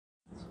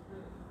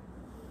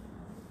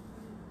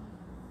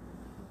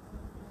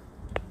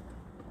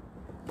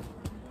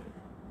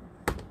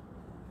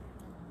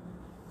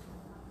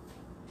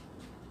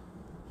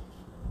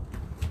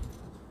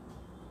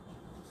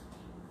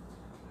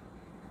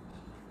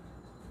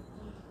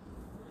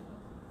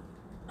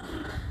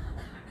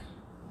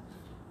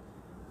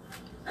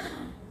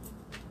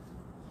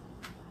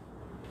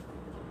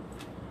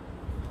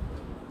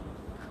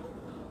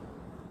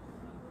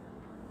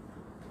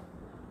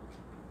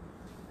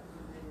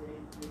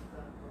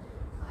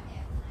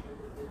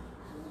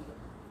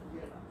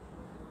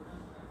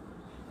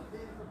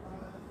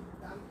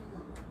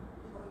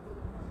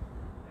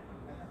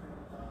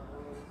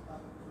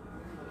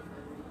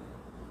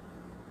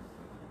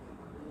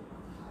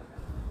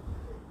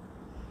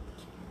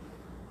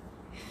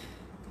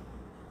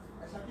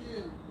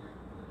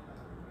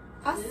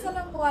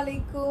আসসালামু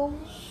আলাইকুম,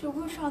 শুভ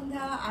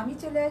সন্ধ্যা। আমি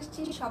চলে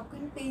আসছি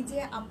শপিং পেজে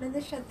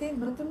আপনাদের সাথে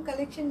নতুন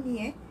কালেকশন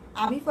নিয়ে।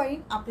 আমি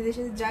ফারিন আপনাদের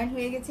সাথে জয়েন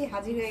হয়ে গেছি,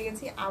 হাজির হয়ে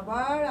গেছি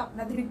আবার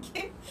আপনাদেরকে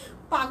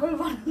পাগল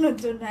বানানোর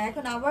জন্য।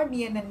 এখন আবার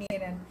নিয়ে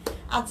নেন।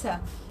 আচ্ছা,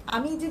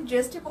 আমি যে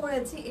ড্রেসটা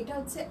পরেছি এটা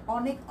হচ্ছে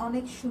অনেক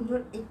অনেক সুন্দর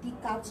একটি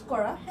কাজ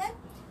করা, হ্যাঁ,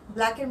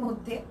 ব্ল্যাকের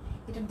মধ্যে।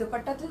 এটার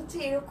দোপাট্টাটা হচ্ছে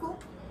এরকম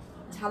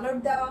ঝালর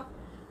দেওয়া,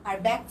 আর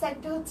ব্যাক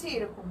সাইডটা হচ্ছে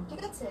এরকম,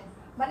 ঠিক আছে?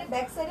 মানে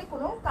ব্যাক সাইডে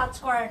কোনো কাজ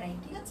করা নাই,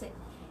 ঠিক আছে?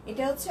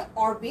 এটা হচ্ছে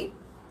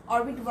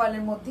অরবিট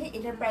ওয়ালের মধ্যে।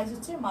 এটার প্রাইস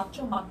হচ্ছে মাত্র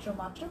মাত্র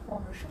মাত্র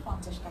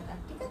 1550 টাকা,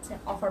 ঠিক আছে?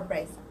 Offer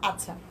price.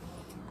 আচ্ছা,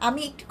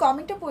 আমি একটু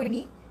কমেন্টটা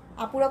পড়িনি।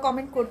 আপুরা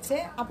কমেন্ট করছে,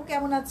 আপু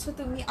কেমন আছো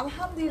তুমি?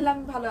 আলহামদুলিল্লাহ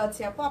আমি ভালো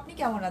আছি। আপু আপনি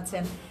কেমন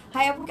আছেন?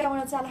 হাই আপু কেমন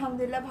আছে?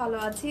 আলহামদুলিল্লাহ ভালো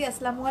আছি।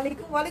 আসসালামু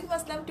আলাইকুম। ওয়ালাইকুম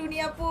আসসালাম টুনি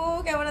আপু,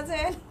 কেমন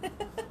আছেন?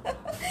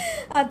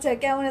 আচ্ছা,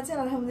 কেমন আছেন?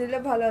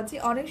 আলহামদুলিল্লাহ ভালো আছি।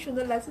 অনেক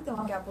সুন্দর লাগছে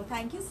তোমাকে আপু,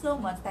 thank you so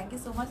much, thank you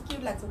so much.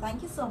 Cute লাগছে, thank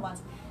you so much,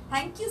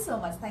 thank you so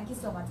much, thank you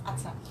so much.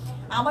 আচ্ছা,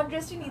 আমার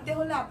ড্রেসটি নিতে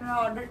হলে আপনারা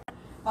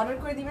অর্ডার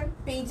করে দিবেন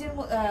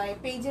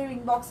পেজের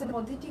ইনবক্সের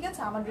মধ্যে, ঠিক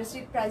আছে? আমার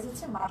ড্রেসটির প্রাইস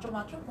হচ্ছে মাত্র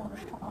মাত্র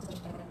 1550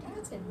 টাকা, ঠিক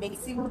আছে?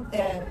 বেক্সি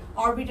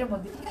অরবিটের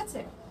মধ্যে, ঠিক আছে?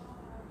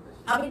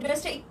 আমি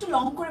ড্রেসটা একটু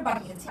লং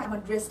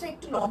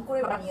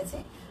করে বানিয়েছি,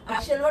 আর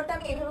সেলোয়ারটা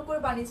আমি এভাবে করে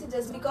বানিয়েছি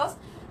জাস্ট বিকজ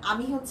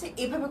আমি হচ্ছে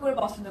এভাবে করে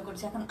পছন্দ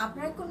করছি। এখন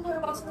আপনারা কোন ভাবে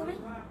পছন্দ করেন,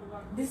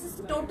 this is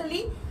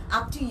totally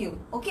up to you,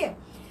 ওকে?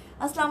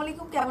 আসসালামু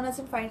আলাইকুম, কেমন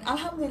আছেন? ফাইন,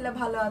 আলহামদুলিল্লাহ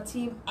ভালো আছি।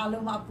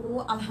 আলম আপু,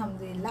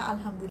 আলহামদুলিল্লাহ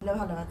আলহামদুলিল্লাহ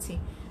ভালো আছি।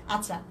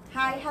 আচ্ছা,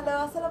 হাই হ্যালো,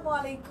 আসসালামু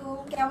আলাইকুম,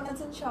 কেমন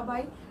আছেন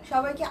সবাই?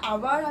 সবাইকে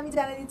আবার আমি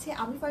জানিয়ে দিচ্ছি,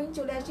 আমি ফাইন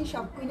চলে আসছি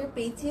শপ কুইনের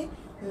পেজে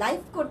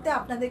লাইভ করতে,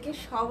 আপনাদেরকে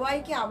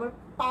সবাইকে আবার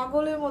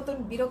পাগলের মতন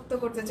বিরক্ত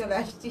করতে চলে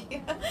আসছি।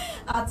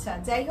 আচ্ছা,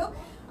 যাই হোক,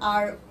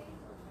 আর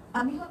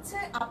আমি হচ্ছে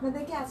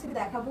আপনাদেরকে আজকে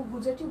দেখাবো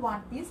গুজরাটি ওয়ান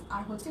পিস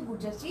আর হচ্ছে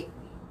গুজরাটি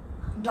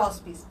ব্লাউজ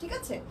পিস, ঠিক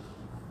আছে?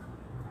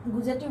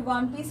 গুজরাটি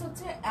ওয়ান পিস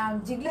হচ্ছে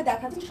যেগুলো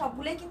দেখাচ্ছি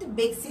সবগুলোই কিন্তু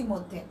বেক্সির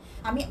মধ্যে।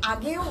 আমি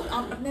আগেও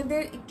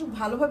আপনাদের একটু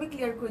ভালোভাবে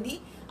ক্লিয়ার করে দিই,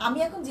 আমি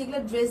এখন যেগুলো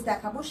ড্রেস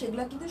দেখাবো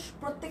সেগুলো কিন্তু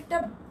প্রত্যেকটা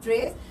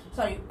ড্রেস,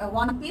 সরি,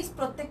 ওয়ান পিস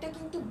প্রত্যেকটা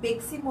কিন্তু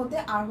বেক্সির মধ্যে,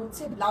 আর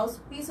হচ্ছে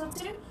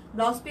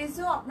ব্লাউজ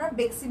পিসও আপনার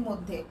বেক্সির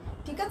মধ্যে,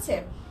 ঠিক আছে?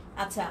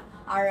 আচ্ছা,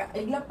 আর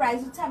এগুলোর প্রাইস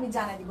হচ্ছে আমি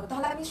জানাই দিব।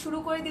 তাহলে আমি শুরু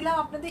করে দিলাম।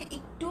 আপনাদের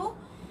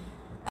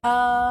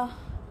আহ,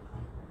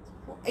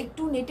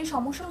 একটু নেটে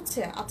সমস্যা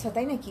হচ্ছে, আচ্ছা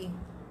তাই নাকি?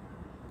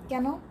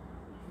 কেন?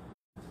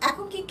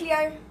 এখন কি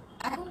ক্লিয়ার?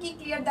 এখন কি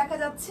ক্লিয়ার দেখা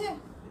যাচ্ছে?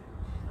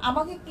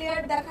 আমাকে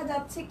ক্লিয়ার দেখা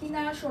যাচ্ছে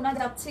কিনা, শোনা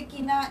যাচ্ছে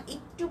কিনা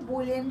একটু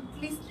বলেন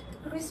প্লিজ।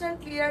 ক্রিস্টাল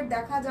ক্লিয়ার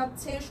দেখা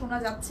যাচ্ছে, শোনা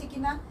যাচ্ছে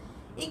কিনা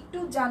একটু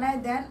জানায়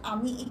দেন,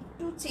 আমি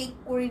একটু চেক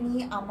করে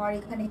নিই আমার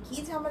এখানে কি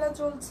ঝামেলা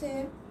চলছে।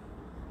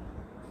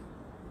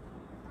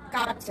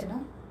 কাটছে না?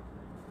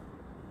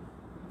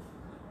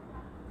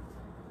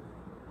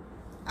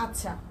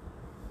 আচ্ছা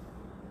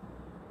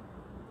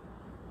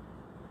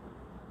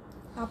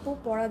আপু,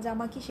 পরা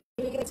জামা কি শেষ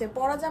হয়ে গেছে?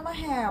 পরা জামা,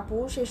 হ্যাঁ আপু,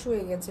 শেষ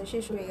হয়ে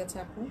গেছে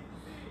আপু।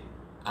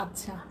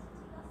 আচ্ছা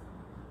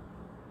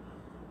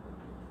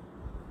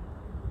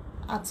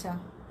আচ্ছা,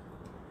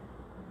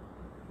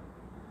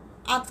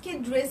 আজকে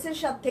ড্রেসের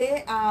সাথে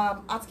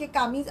আজকে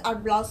কামিজ আর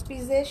ব্লাউজ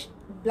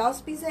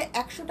পিসে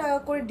 100 টাকা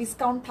করে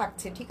ডিসকাউন্ট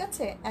থাকছে, ঠিক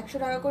আছে? 100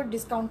 টাকা করে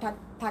ডিসকাউন্ট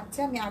থাকছে।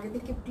 আমি আগে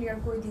থেকে ক্লিয়ার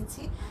করে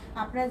দিচ্ছি,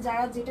 আপনারা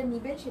যারা যেটা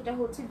নেবেন সেটা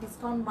হচ্ছে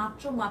ডিসকাউন্ট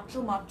মাত্র মাত্র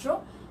মাত্র।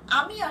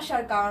 আমি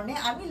আসার কারণে,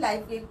 আমি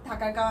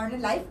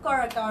লাইভ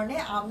করার কারণে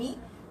আমি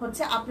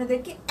হচ্ছে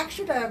আপনাদেরকে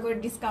 100 টাকা করে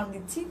ডিসকাউন্ট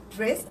দিচ্ছি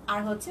ড্রেস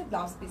আর হচ্ছে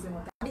ব্লাউজ পিসের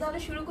মধ্যে। আমি তাহলে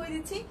শুরু করে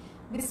দিচ্ছি,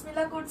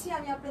 বিসমিল্লাহ করছি।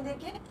 আমি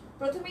আপনাদেরকে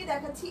প্রথমেই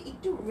দেখাচ্ছি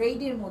একটু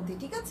রেডের মধ্যে,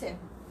 ঠিক আছে?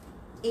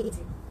 এই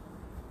যে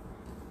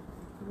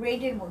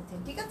রেডের মধ্যে,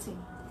 ঠিক আছে?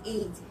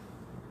 এই যে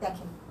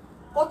দেখেন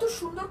কত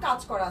সুন্দর কাজ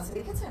করা আছে,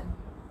 দেখেছেন?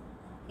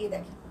 এই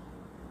দেখেন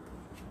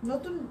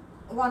নতুন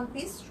ওয়ান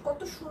পিস, কত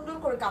সুন্দর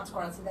করে কাজ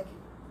করা আছে, দেখেন।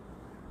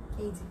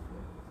 এই যে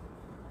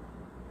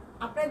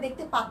আপনারা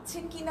দেখতে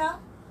পাচ্ছেন কিনা,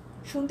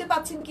 শুনতে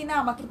পাচ্ছেন কিনা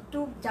আমাকে একটু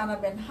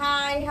জানাবেন।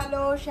 Hi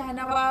hello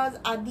শাহনাবাজ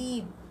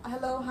Adib,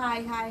 hello, high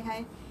high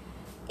high.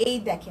 এই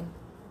দেখেন,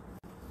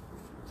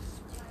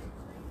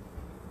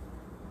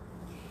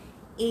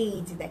 এই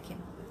যে দেখেন,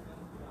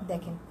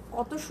 দেখেন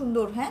কত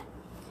সুন্দর, হ্যাঁ,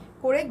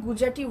 করে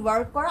গুজরাটি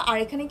ওয়ার্ক করা। আর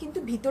এখানে কিন্তু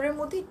ভিতরের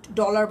মধ্যে একটু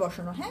ডলার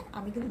বসানো, হ্যাঁ,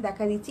 আমি কিন্তু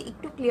দেখা দিচ্ছি,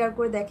 একটু ক্লিয়ার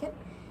করে দেখেন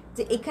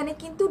যে এখানে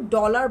কিন্তু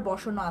ডলার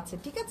বসানো আছে,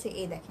 ঠিক আছে?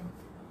 এই দেখেন,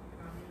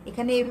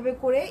 এখানে এইভাবে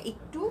করে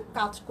একটু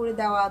কাজ করে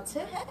দেওয়া আছে,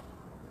 হ্যাঁ।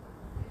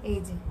 এই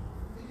যে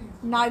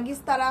নার্গিস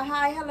তারা,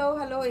 হাই হ্যালো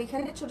হ্যালো।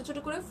 এখানে ছোট ছোট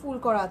করে ফুল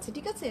করা আছে,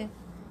 ঠিক আছে?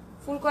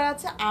 ফুল করা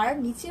আছে। আর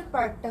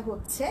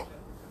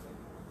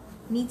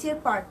নিচের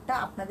পার্টটা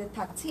আপনাদের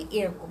থাকছে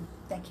এরকম,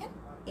 দেখেন।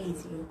 এই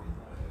যে এরকম,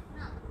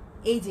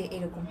 এই যে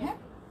এরকম, হ্যাঁ।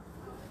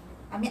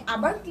 আমি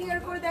আবার ক্লিয়ার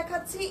করে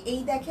দেখাচ্ছি,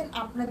 এই দেখেন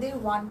আপনাদের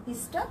ওয়ান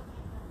পিসটা,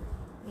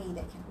 এই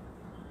দেখেন,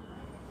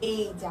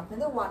 এই যে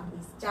আপনাদের ওয়ান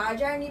পিস। যার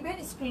যারা নেবেন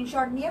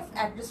স্ক্রিনশট নিয়ে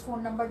অ্যাড্রেস ফোন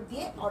নাম্বার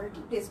দিয়ে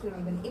অর্ডারটি প্লেস করে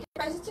নেবেন। এটা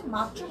প্রাইস হচ্ছে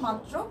মাত্র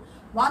মাত্র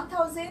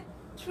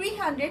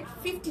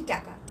 1350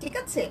 টাকা, ঠিক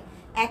আছে?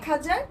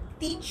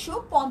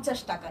 1350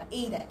 টাকা।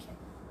 এই দেখেন,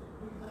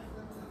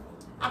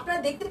 আপনারা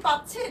দেখতে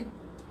পাচ্ছেন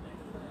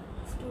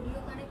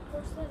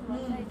করছেন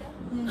মাথা এটা।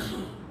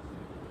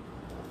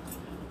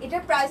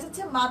 এটার প্রাইস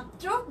হচ্ছে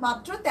মাত্র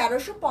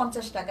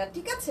 1350 টাকা,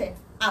 ঠিক আছে।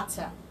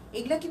 আচ্ছা,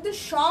 এগুলো কিন্তু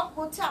সব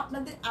হচ্ছে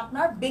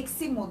আপনার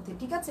বেক্সির মধ্যে,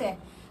 ঠিক আছে।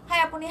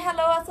 হ্যাঁ আপনি,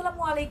 হ্যালো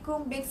আসসালামু আলাইকুম,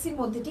 বেক্সির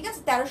মধ্যে, ঠিক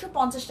আছে,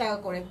 1350 টাকা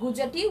করে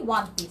গুজরাটি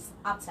ওয়ান পিস।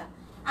 আচ্ছা,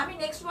 আমি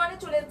নেক্সট ওয়ানে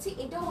চলে যাচ্ছি।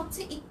 এটা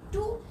হচ্ছে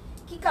একটু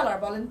কি কালার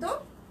বলেন তো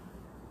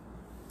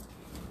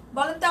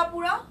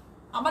আপুরা,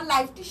 আমার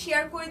লাইভটি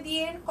শেয়ার করে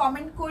দিয়েন,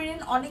 কমেন্ট করেন,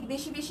 অনেক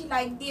বেশি বেশি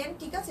লাইক দিয়েন,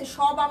 ঠিক আছে।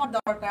 সব আমার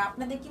দরকার।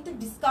 আপনাদের কিন্তু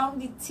ডিসকাউন্ট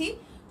দিচ্ছি,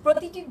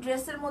 প্রতিটি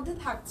ড্রেসের মধ্যে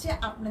থাকছে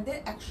আপনাদের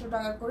 100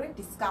 টাকা করে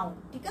ডিসকাউন্ট,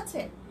 ঠিক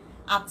আছে।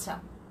 আচ্ছা,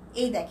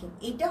 এই দেখেন,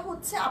 এটা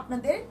হচ্ছে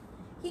আপনাদের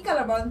কি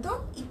কালার বলেন তো,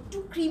 একটু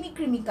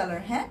ক্রিমি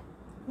কালার, হ্যাঁ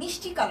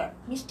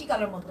মিষ্টি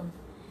কালার মতন।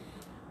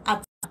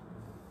 আচ্ছা,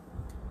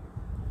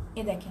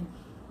 এই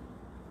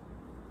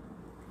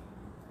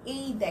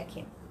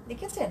দেখেন,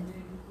 দেখেছেন,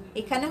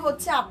 এখানে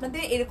হচ্ছে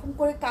আপনাদের এরকম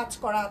করে কাজ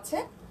করা আছে,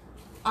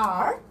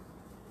 আর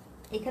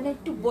এখানে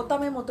একটু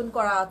বোতামের মতন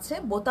করা আছে,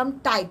 বোতাম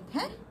টাইপ,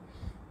 হ্যাঁ,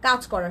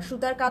 কাজ করা,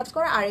 সুতার কাজ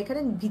করা, আর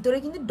এখানে ভিতরে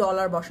কিন্তু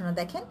ডলার বসানো,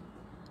 দেখেন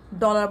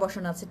ডলার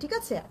বসানো আছে, ঠিক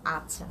আছে।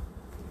 আচ্ছা,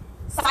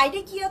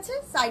 সাইডে কি আছে,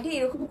 সাইডে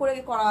এরকম করে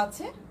করা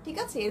আছে, ঠিক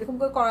আছে, এরকম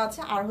করে করা আছে,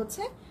 আর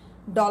হচ্ছে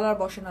ডলার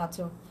বসানো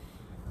আছে।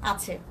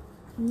 আছে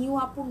নিউ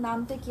আপুর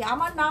নামটা কি?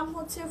 আমার নাম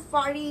হচ্ছে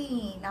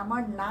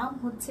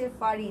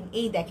ফারিন,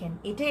 এই দেখেন,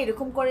 এটা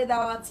এরকম করে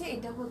দেওয়া আছে।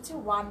 এটা হচ্ছে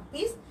ওয়ান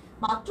পিস,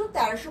 মাত্র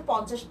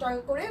 1350 টাকা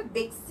করে,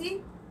 বেক্সি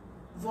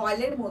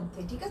ভয়েলের মধ্যে,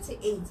 ঠিক আছে।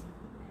 এই যে,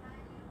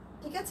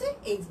 ঠিক আছে,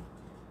 এই যে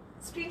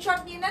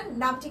স্ক্রিনশট নিয়ে নেন,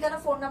 নাম ঠিকানা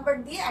ফোন নাম্বার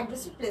দিয়ে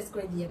অ্যাড্রেসটি প্লেস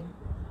করে দিয়ে নেন,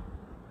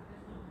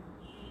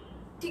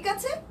 ঠিক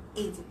আছে।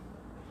 এই যে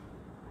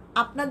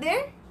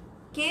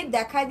আপনাদেরকে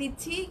দেখায়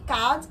দিচ্ছি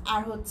কাজ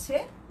আর হচ্ছে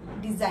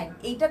ডিজাইন।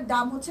 এইটার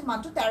দাম হচ্ছে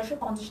মাত্র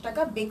 1350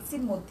 টাকা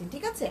বেক্সির মধ্যে,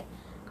 ঠিক আছে।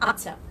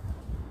 আচ্ছা,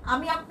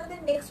 আমি আপনাদের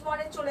নেক্সট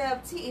ওয়ানে চলে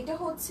যাচ্ছি। এটা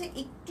হচ্ছে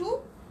একটু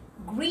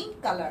গ্রিন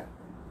কালার,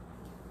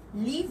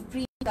 লিভ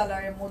গ্রিন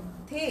কালারের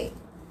মধ্যে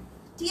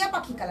টিয়া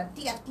পাখি কালার,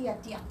 টিয়া টিয়া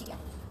টিয়া টিয়া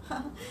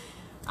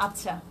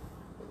আচ্ছা,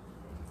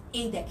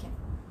 এই দেখেন,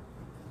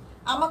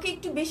 আমাকে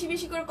একটু বেশি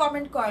বেশি করে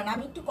কমেন্ট করেন,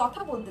 আমি একটু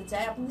কথা বলতে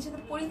চাই, আপনাদের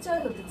সাথে পরিচয়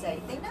হতে চাই,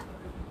 তাই না।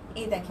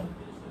 এই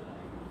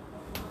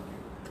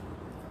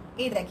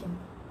দেখেন,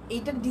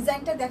 এইটার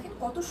ডিজাইনটা দেখেন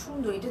কত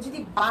সুন্দর। এটা যদি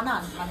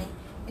বানান, মানে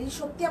এই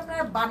সত্যি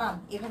আপনারা বানান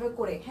এভাবে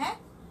করে, হ্যাঁ,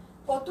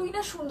 কতই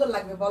না সুন্দর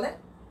লাগবে বলেন।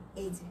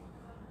 এই যে,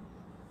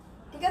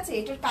 ঠিক আছে,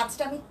 এটার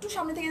কাজটা আমি একটু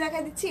সামনে থেকে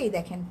দেখাই দিচ্ছি। এই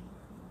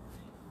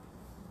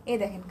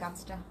দেখেন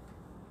কাজটা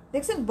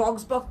দেখছেন,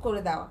 বক্স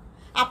করে দেওয়া।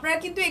 আপনারা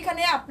কিন্তু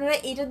এখানে আপনারা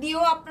এটা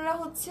দিয়েও আপনারা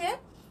হচ্ছে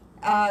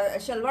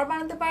সালোয়ার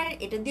বানাতে পারেন,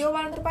 এটা দিয়েও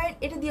বানাতে পারেন,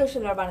 এটা দিয়েও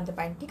সালোয়ার বানাতে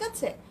পারেন, ঠিক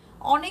আছে।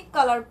 অনেক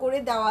কালার করে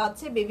দেওয়া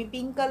আছে, baby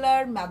pink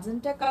colour,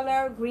 magenta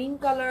colour, green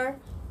colour,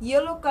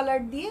 yellow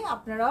colour দিয়ে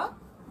আপনারা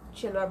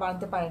সালোয়ার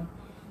বানাতে পারেন।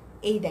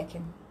 এই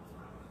দেখেন,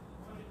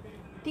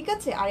 ঠিক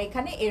আছে, আর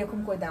এখানে এরকম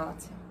করে দেওয়া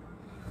আছে।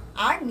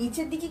 আর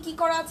নিচের দিকে কি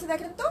করা আছে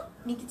দেখেন তো,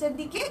 নিচের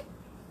দিকে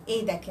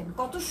এই দেখেন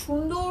কত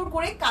সুন্দর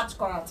করে কাজ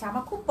করা আছে।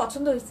 আমার খুব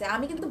পছন্দ হয়েছে।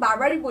 আমি কিন্তু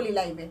বারবারই বলি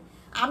লাইভে,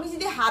 আমি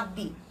যদি হাত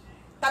দিই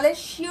তাহলে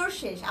শিওর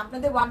শেষ।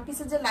 আপনাদের ওয়ান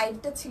পিসের যে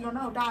লাইভটা ছিল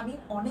না, ওটা আমি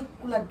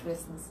অনেকগুলো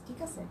ড্রেস নিয়েছি, ঠিক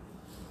আছে।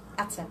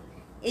 আচ্ছা,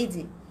 এই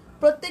যে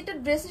প্রত্যেকটা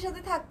ড্রেসের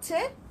সাথে থাকছে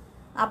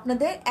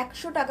আপনাদের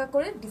 100 টাকা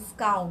করে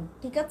ডিসকাউন্ট,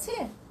 ঠিক আছে।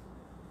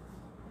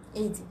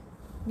 এই যে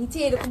নিচে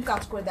এরকম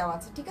কাজ করে দেওয়া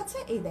আছে, ঠিক আছে।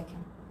 এই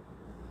দেখেন,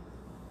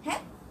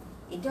 হ্যাঁ,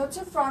 এটা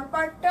হচ্ছে ফ্রন্ট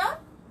পার্টটা,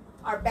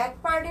 আর ব্যাক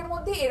পার্টের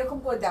মধ্যে এরকম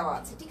করে দেওয়া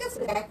আছে, ঠিক আছে।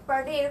 ব্যাক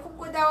পার্টে এরকম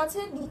করে দেওয়া আছে,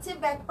 নিচে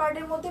ব্যাক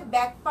পার্টের মধ্যে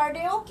ব্যাক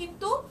পার্টেও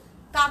কিন্তু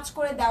কাজ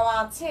করে দেওয়া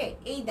আছে।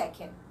 এই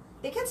দেখেন,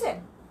 দেখেছেন,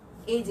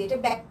 এই যে এটা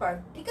ব্যাক পার্ট,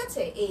 ঠিক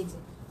আছে। এই যে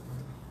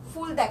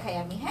ফুল দেখাই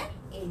আমি, হ্যাঁ,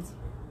 এই যে,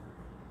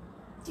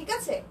 ঠিক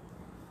আছে।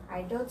 আর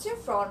এটা হচ্ছে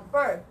ফ্রন্ট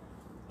পার্ট,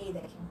 এই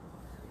দেখেন,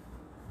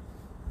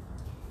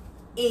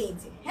 এই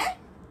যে, হ্যাঁ,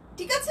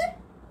 ঠিক আছে,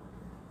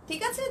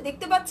 ঠিক আছে,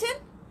 দেখতে পাচ্ছেন।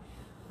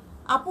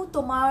 আপু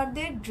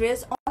তোমাদের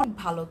ড্রেস অনেক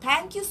ভালো,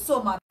 থ্যাংক ইউ সো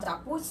মাচ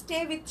আপু। স্টে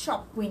উইথ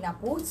শপ কুইন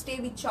আপু, স্টে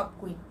উইথ শপ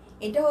কুইন।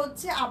 এটা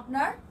হচ্ছে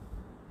আপনার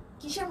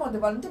কিসের মধ্যে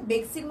বলেন তো,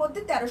 বেক্সির মধ্যে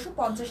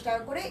 1350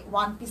 টাকা করে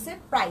ওয়ান পিসের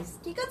প্রাইস,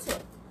 ঠিক আছে।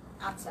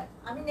 আচ্ছা,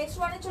 আমি নেক্সট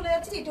ওয়ানে চলে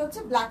যাচ্ছি। এটা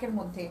হচ্ছে ব্ল্যাকের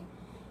মধ্যে,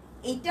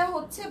 এটা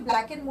হচ্ছে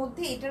ব্ল্যাকের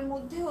মধ্যে, এটার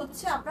মধ্যে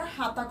হচ্ছে আপনার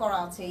হাতা করা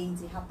আছে, এই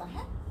যে হাতা,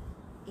 হ্যাঁ,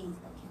 এই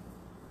দেখেন,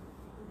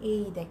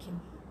 এই দেখেন,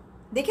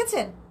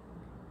 দেখেছেন,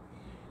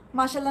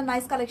 মাশাআল্লাহ,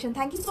 nice collection,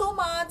 thank you so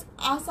much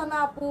আহসানা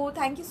আপু,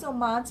 থ্যাংক ইউ সো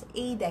মাচ।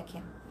 এই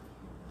দেখেন,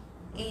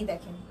 এই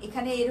দেখেন,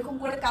 এখানে এরকম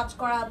করে কাজ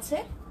করা আছে,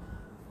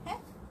 হ্যাঁ,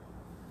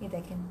 এই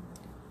দেখেন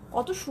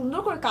কত সুন্দর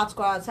করে কাজ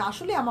করা আছে।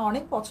 আসলে আমার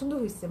অনেক পছন্দ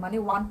হয়েছে, মানে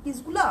ওয়ান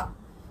পিসগুলা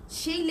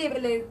সেই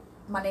লেভেলের,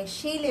 মানে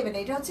সেই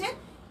লেভেলের। এটা হচ্ছে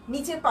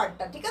নিচের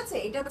পার্টটা, ঠিক আছে,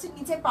 এটা হচ্ছে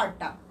নিচের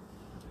পার্টটা।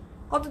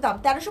 কত দাম?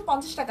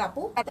 1350 টাকা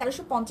আপু,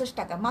 1350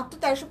 টাকা, মাত্র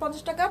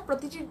 1350 টাকা।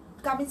 প্রতিটি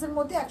কামিজের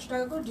মধ্যে 100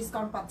 টাকা করে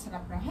ডিসকাউন্ট পাচ্ছেন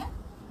আপনারা, হ্যাঁ।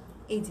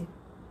 এই যে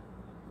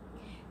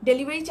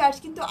ডেলিভারি চার্জ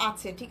কিন্তু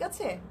আছে, ঠিক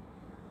আছে।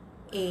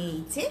 এই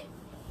যে,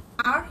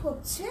 আর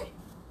হচ্ছে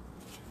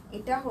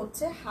এটা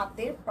হচ্ছে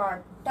হাতের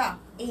পার্টটা,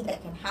 এই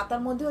দেখেন,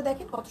 হাতার মধ্যেও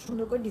দেখেন কত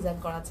সুন্দর করে ডিজাইন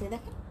করা আছে,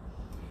 দেখেন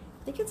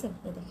দেখেছেন?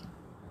 এই দেখেন,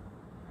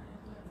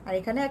 আর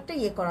এখানে একটা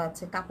ইয়ে করা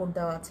আছে, কাপড়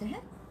দেওয়া আছে।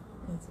 হ্যাঁ,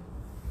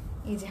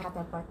 এই যে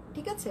হাতার পাট,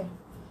 ঠিক আছে।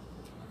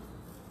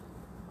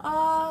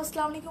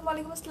 আসসালামু আলাইকুম।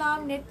 ওয়ালাইকুম আসসালাম।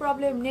 নেট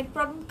প্রবলেম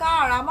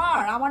কার?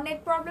 আমার নেট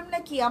প্রবলেম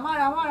নাকি? আমার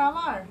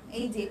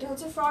এই যে এটা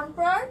হচ্ছে ফ্রন্ট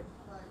পার্ট,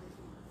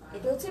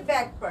 এটা হচ্ছে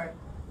ব্যাক পার্ট।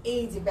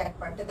 এই যে ব্যাক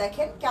পার্টটা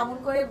দেখেন কেমন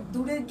করে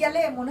দূরে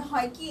গেলে মনে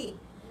হয় কি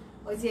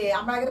ওই যে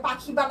আমরা আগে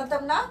পাখি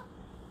বানাতাম না,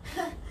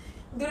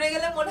 দূরে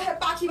গেলে মনে হয়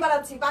পাখি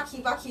বানাচ্ছি,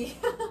 পাখি।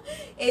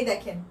 এই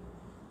দেখেন,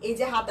 এই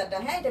যে হাতাটা,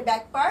 হ্যাঁ এটা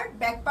ব্যাক পার্ট।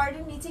 ব্যাক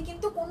পার্টের নিচে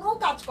কিন্তু কোনো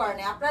কাজ করা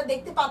নেই। আপনারা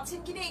দেখতে পাচ্ছেন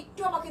কিনা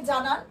একটু আমাকে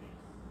জানান,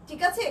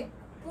 ঠিক আছে?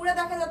 পুরো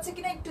দেখা যাচ্ছে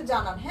কিনা একটু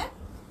জানান। হ্যাঁ,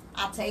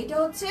 আচ্ছা, এটা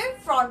হচ্ছে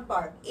ফ্রন্ট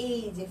পার্ট। এই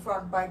যে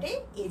ফ্রন্ট পার্টে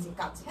এই যে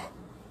কাজ। হ্যাঁ,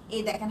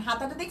 এই দেখেন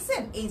হাতাটা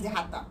দেখছেন, এই যে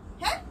হাতা।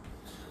 হ্যাঁ,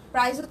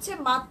 প্রাইস হচ্ছে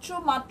মাত্র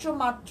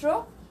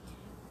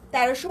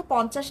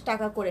 1350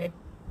 টাকা করে,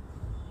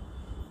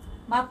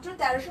 মাত্র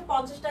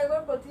 1350 টাকা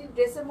করে। প্রতি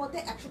ড্রেসের মধ্যে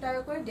 100 টাকা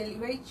করে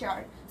ডেলিভারি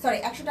চার্জ, সরি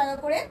 100 টাকা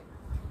করে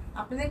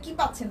আপনাদের কি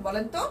পাচ্ছেন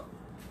বলেন তো?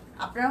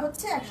 আপনারা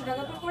হচ্ছে 100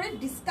 টাকা করে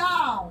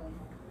ডিসকাউন্ট।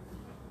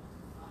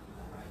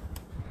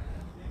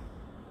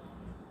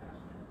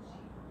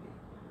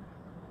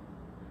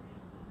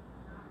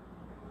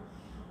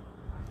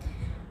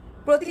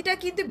 প্রতিটা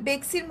কিন্তু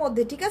বেক্সির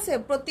মধ্যে, ঠিক আছে?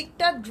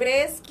 প্রত্যেকটা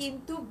ড্রেস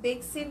কিন্তু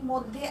বেক্সির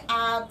মধ্যে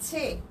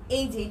আছে।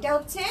 এই যে এটা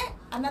হচ্ছে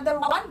আনাদার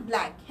ওয়ান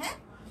ব্ল্যাক। হ্যাঁ,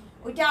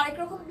 ওইটা আরেক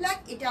রকম ব্ল্যাক,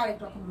 এটা আরেক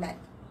রকম ব্ল্যাক।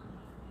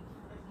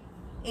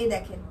 এই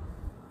দেখেন,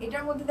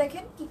 এটার মধ্যে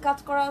দেখেন কি কাজ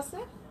করা আছে।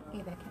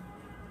 এই দেখেন,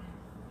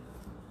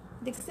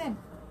 দেখছেন?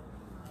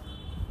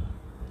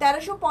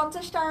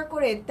 1350 টাকা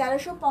করে,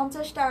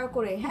 1350 টাকা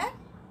করে। হ্যাঁ,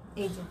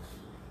 এই যে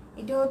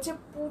এটা হচ্ছে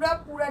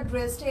পুরা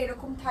ড্রেসটা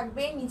এরকম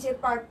থাকবে। নিচের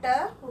পার্টটা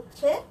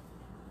হচ্ছে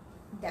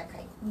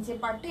দেখাই, নিচের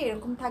পার্টটা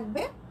এরকম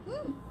থাকবে।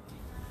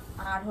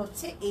 আর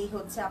হচ্ছে এই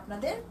হচ্ছে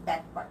আপনাদের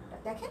ব্যাক পার্টটা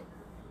দেখেন,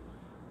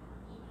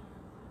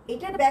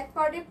 এটার ব্যাক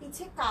পার্টের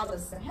পিছে কাজ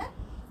আছে। হ্যাঁ,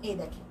 এই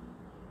দেখেন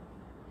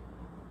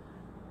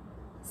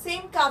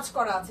সেম কাজ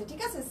করা আছে,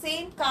 ঠিক আছে?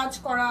 সেম কাজ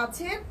করা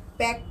আছে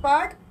ব্যাক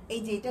পার্ট।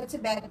 এই যে এটা হচ্ছে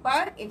ব্যাক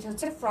পার্ট, এটা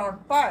হচ্ছে ফ্রন্ট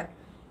পার্ট,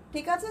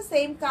 ঠিক আছে?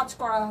 সেম কাজ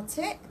করা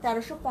আছে।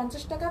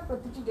 1350 টাকা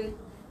প্রতিটি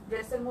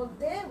ড্রেসের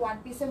মধ্যে, ওয়ান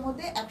পিসের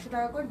মধ্যে 100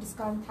 টাকা করে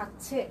ডিসকাউন্ট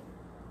থাকছে,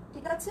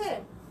 ঠিক আছে?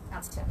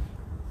 আচ্ছা,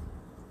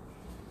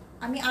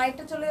 আমি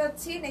আরেকটা চলে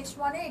যাচ্ছি নেক্সট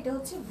ওয়ানে। এটা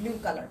হচ্ছে ব্লু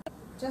কালার,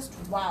 জাস্ট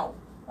ওয়াও,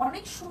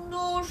 অনেক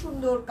সুন্দর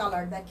সুন্দর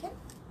কালার। দেখেন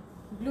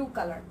ব্লু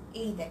কালার,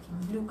 এই দেখেন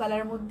ব্লু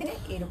কালারের মধ্যে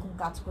এরকম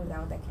কাজ করে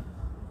দেওয়া, দেখেন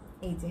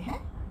এই যে।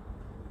 হ্যাঁ,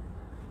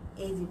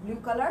 এই যে ব্লু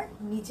কালার,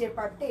 নিচের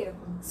পার্টটা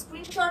এরকম।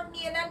 স্ক্রিনশট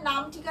নিয়ে নেন,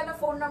 নাম, ঠিকানা,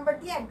 ফোন নাম্বার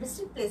দিয়ে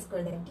অ্যাড্রেসটি প্লেস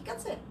করে দেন, ঠিক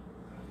আছে?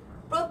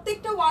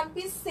 প্রত্যেকটা ওয়ান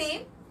পিস সেম,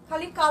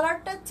 খালি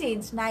কালারটা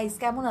চেঞ্জ। নাইস,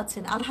 কেমন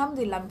আছেন?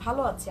 আলহামদুলিল্লাহ আমি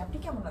ভালো আছি, আপনি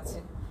কেমন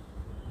আছেন?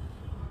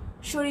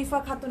 শরীফা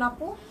খাতুন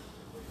আপু।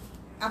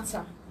 আচ্ছা,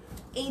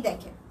 এই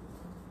দেখেন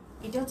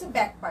এটা হচ্ছে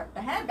ব্যাক পার্টটা।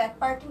 হ্যাঁ, ব্যাক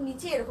পার্টের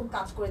নিচে এরকম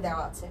কাজ করে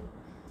দেওয়া আছে।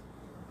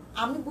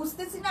 আমি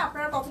বুঝতেছি না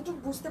আপনারা কতটুকু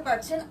বুঝতে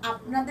পারছেন,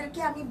 আপনাদেরকে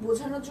আমি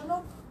বোঝানোর জন্য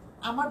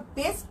আমার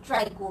বেস্ট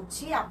ট্রাই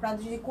করছি।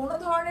 আপনাদের যদি কোনো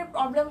ধরনের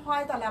প্রবলেম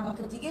হয় তাহলে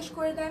আমাকে জিজ্ঞেস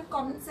করে দেন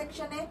কমেন্ট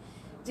সেকশনে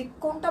যে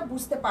কোনটা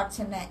বুঝতে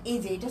পারছেন না। এই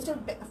যে এটা হচ্ছে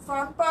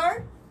ফ্রন্ট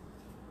পার্ট,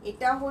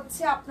 এটা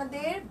হচ্ছে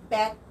আপনাদের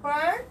ব্যাক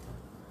পার্ট,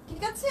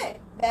 ঠিক আছে?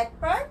 Back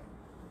part.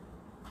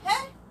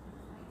 হ্যাঁ,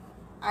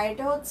 আর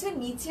এটা হচ্ছে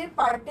নিচের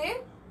পার্টের,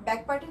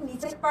 ব্যাক পার্টের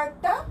নিচের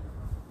পার্টটা,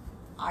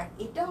 আর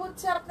এটা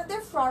হচ্ছে আপনাদের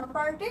ফ্রন্ট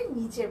পার্টের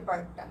নিচের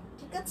পার্টটা,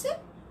 ঠিক আছে?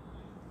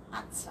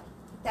 আচ্ছা,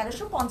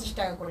 1350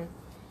 টাকা করে।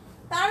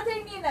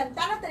 তাড়াতাড়ি নিয়ে নেন,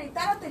 তাড়াতাড়ি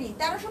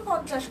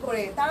 1350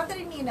 করে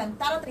তাড়াতাড়ি নিয়ে নেন,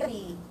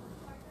 তাড়াতাড়ি,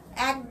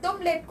 একদম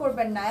লেট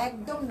করবেন না,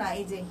 একদম না।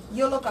 এই যে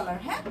ইয়েলো কালার,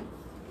 হ্যাঁ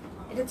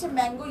এটা হচ্ছে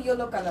ম্যাঙ্গো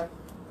ইয়েলো কালার।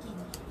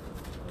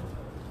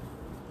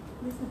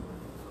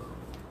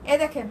 এই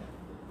দেখেন,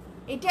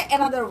 এটা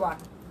অ্যানাদার ওয়ান,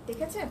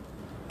 দেখেছেন?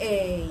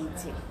 এই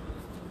যে,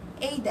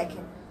 এই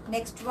দেখেন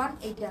নেক্সট ওয়ান,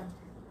 এইটা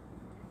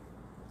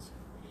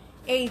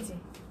এই যে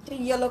এটা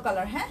ইয়েলো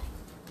কালার। হ্যাঁ,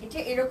 এটা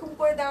এরকম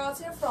করে দেওয়া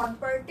আছে ফ্রন্ট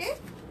পার্টে।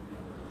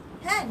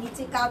 হ্যাঁ,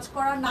 নিচে কাজ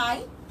করা নাই,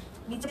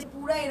 নিচে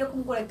পুরো এরকম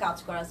করে কাজ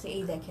করা আছে।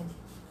 এই দেখেন,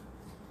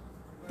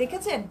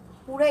 দেখেছেন?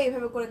 পুরো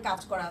এইভাবে করে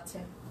কাজ করা আছে।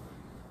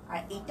 আর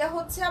এটা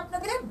হচ্ছে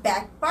আপনাদের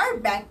ব্যাক পার্ট,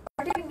 ব্যাক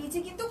পার্টের নিচে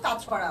কিন্তু কাজ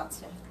করা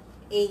আছে।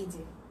 এই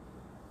যে,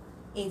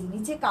 এই যে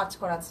নিচে কাজ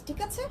করা আছে, ঠিক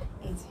আছে?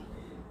 এই যে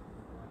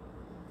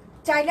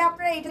চাইলে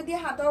আপনারা এটা দিয়ে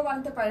হাতাও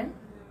বানাতে পারেন।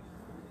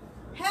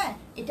 হ্যাঁ,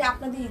 এটা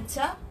আপনাদের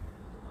ইচ্ছা।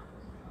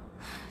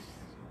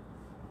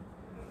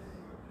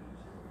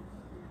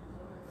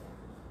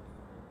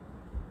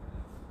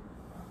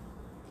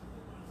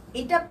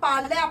 এটা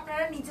পারলে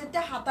আপনারা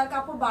নিচেরটা হাতার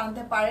কাপড়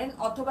বানাতে পারেন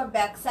অথবা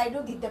ব্যাক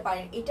সাইডও দিতে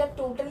পারেন, এটা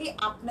টোটালি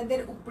আপনাদের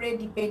উপরে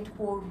ডিপেন্ড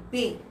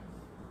করবে।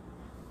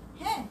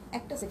 হ্যাঁ,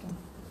 একটা সেকেন্ড,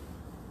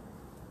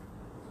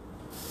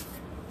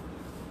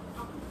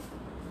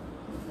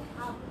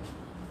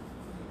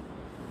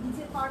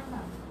 নিচের পার্ট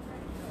না,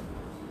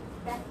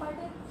 ব্যাক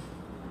পার্টে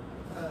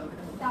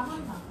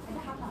দামান না,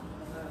 এটা হাতা।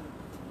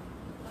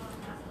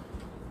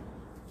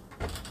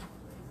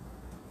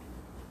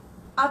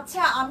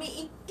 আচ্ছা, আমি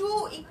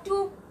একটু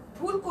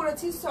ভুল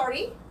করেছি,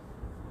 সরি।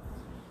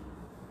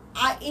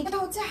 আর এটা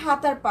হচ্ছে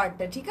হাতার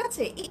পার্টটা, ঠিক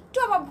আছে? একটু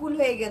আমার ভুল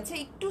হয়ে গেছে,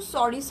 একটু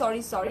সরি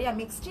সরি সরি,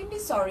 আমি এক্সট্রিমলি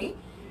সরি।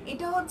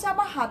 এটা হচ্ছে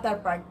আমার হাতার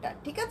পার্টটা,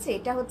 ঠিক আছে?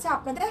 এটা হচ্ছে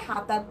আপনাদের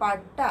হাতার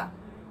পার্টটা।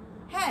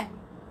 হ্যাঁ,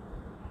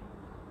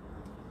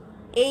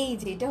 এই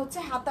যে এটা হচ্ছে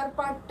হাতার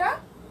পার্টটা,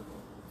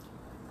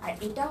 আর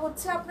এটা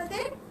হচ্ছে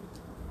আপনাদের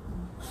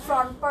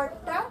ফ্রন্ট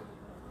পার্টটা।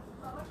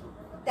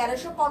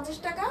 1350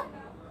 টাকা,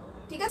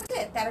 ঠিক আছে?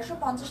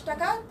 1350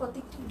 টাকা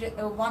প্রত্যেকটি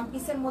ওয়ান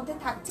পিসের মধ্যে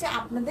থাকছে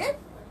আপনাদের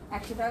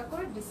 100 টাকা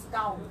করে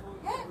ডিসকাউন্ট।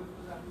 হ্যাঁ,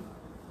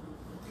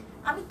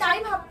 আমি তাই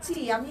ভাবছি,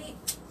 আমি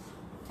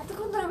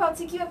এতক্ষণ ধরে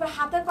ভাবছি কি ব্যাপার,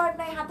 হাতের পার্ট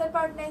নাই, হাতের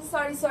পার্ট নাই।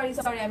 সরি সরি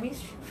সরি, আমি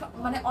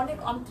মানে অনেক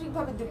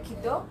আন্তরিকভাবে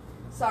দুঃখিত।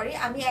 সরি,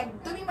 আমি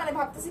একদমই মানে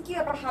ভাবতেছি কি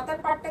ব্যাপার, হাতের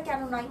পার্টটা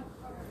কেন নাই।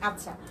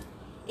 আচ্ছা,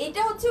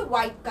 এটা হচ্ছে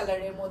হোয়াইট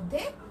কালারের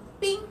মধ্যে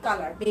পিঙ্ক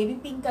কালার, বেবি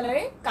পিঙ্ক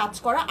কালারে কাজ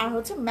করা, আর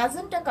হচ্ছে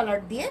ম্যাজেন্টা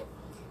কালার দিয়ে,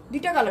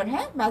 দুইটা কালার,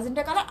 হ্যাঁ,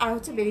 ম্যাজেন্টা কালার আর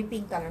হচ্ছে বেবি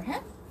পিঙ্ক কালার।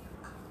 হ্যাঁ,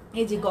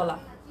 এই যে গলা,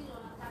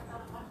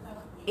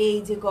 এই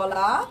যে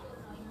গলা,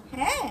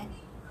 হ্যাঁ।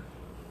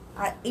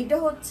 আর এটা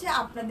হচ্ছে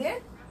আপনাদের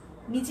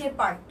নিচের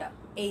পার্টটা,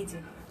 এই যে,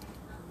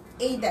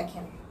 এই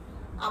দেখেন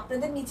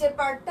আপনাদের নিচের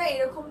পার্টটা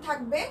এরকম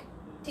থাকবে,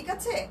 ঠিক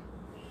আছে?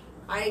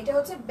 আর এটা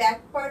হচ্ছে ব্যাক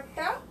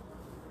পার্টটা,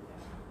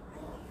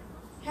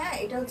 হ্যাঁ,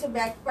 এটা হচ্ছে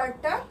ব্যাক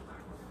পার্টটা।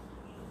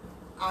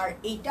 আর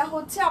এটা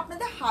হচ্ছে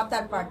আপনাদের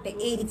হাতার পার্টটা,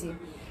 এই যে।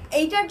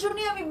 এইটার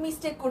জন্যই আমি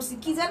মিস্টেক করছি,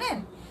 কি জানেন,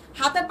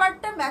 হাতার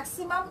পার্টটা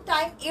ম্যাক্সিমাম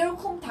টাইম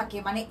এরকম থাকে,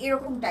 মানে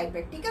এরকম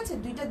টাইপের, ঠিক আছে?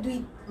 দুই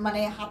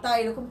মানে হাতা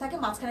এরকম থাকে,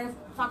 মাঝখানে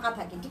ফাঁকা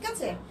থাকে, ঠিক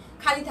আছে,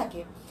 খালি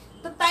থাকে।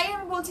 তো তাই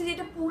আমি বলছি যে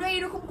এটা পুরো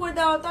এরকম করে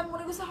দেওয়া হতো, আমি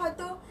মনে করছি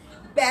হয়তো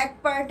ব্যাক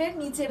পার্টের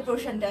নিচের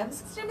পোর্শনটা। I am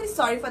extremely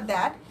sorry for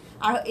that.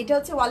 আর এটা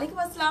হচ্ছে ওয়ালাইকুম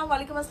আসসালাম,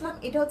 ওয়ালাইকুম আসসালাম।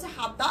 এটা হচ্ছে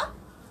হাতা,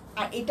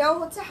 আর এটাও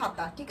হচ্ছে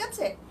হাতা, ঠিক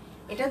আছে?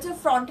 এটা হচ্ছে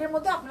ফ্রন্টের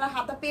মধ্যে আপনারা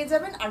হাতা পেয়ে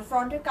যাবেন, আর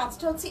ফ্রন্টের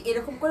কাজটা হচ্ছে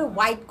এরকম করে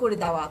হোয়াইট করে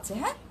দেওয়া আছে।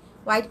 হ্যাঁ,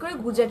 হোয়াইট করে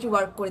গুজরাটি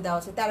ওয়ার্ক করে দেওয়া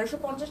আছে।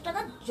 1350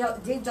 টাকা,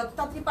 যে যত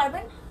তাড়াতাড়ি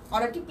পারবেন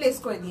অর্ডারটি প্লেস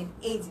করে দিন।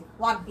 এই যে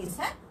ওয়ান পিস,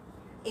 হ্যাঁ,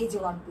 এই যে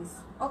ওয়ান পিস।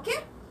 ওকে,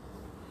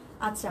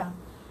 আচ্ছা,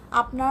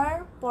 আপনার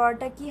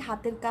পড়াটা কি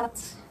হাতের কাজ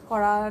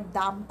করার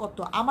দাম কত?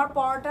 আমার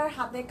পড়াটার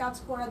হাতের কাজ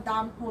করার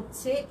দাম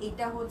হচ্ছে,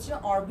 এটা হচ্ছে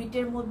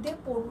অরবিটের মধ্যে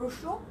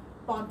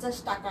 1550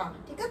 টাকা,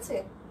 ঠিক আছে?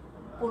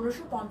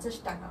 1550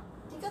 টাকা,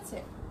 ঠিক আছে?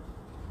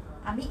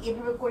 আমি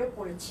এভাবে করে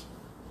পড়েছি,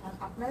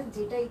 আপনার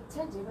যেটা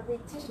ইচ্ছা, যেভাবে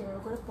ইচ্ছা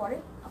সেভাবে করে পড়ে,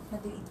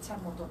 আপনাদের ইচ্ছার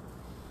মতো।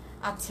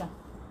 আচ্ছা,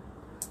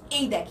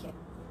 এই দেখেন,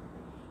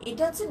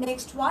 এটা হচ্ছে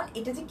নেক্সট ওয়ান।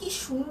 এটা যে কি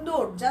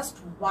সুন্দর, জাস্ট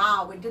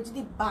ওয়াও! এটা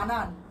যদি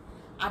বানান,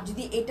 আর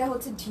যদি এটা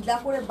হচ্ছে ঢিলা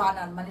করে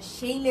বানান, মানে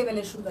সেই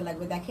লেভেলের সুন্দর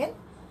লাগবে। দেখেন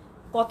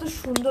কত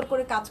সুন্দর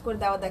করে কাজ করে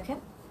দেওয়া, দেখেন,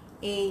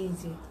 এই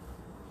যে,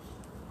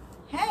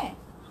 হ্যাঁ,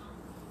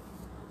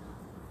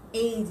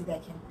 এই যে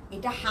দেখেন,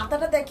 এটা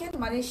হাতাটা দেখেন,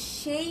 মানে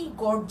সেই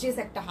গর্জিয়াস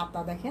একটা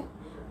হাতা, দেখেন,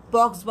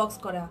 বক্স বক্স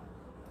করা,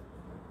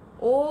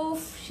 ও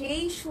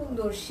সেই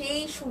সুন্দর,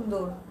 সেই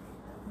সুন্দর।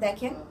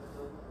 দেখেন,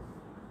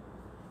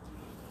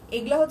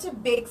 এগুলো হচ্ছে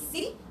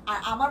বেক্সি, আর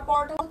আমার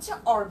পড়াটা হচ্ছে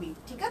অরবিট,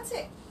 ঠিক আছে?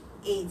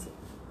 এই যে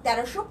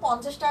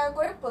 1350 টাকা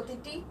করে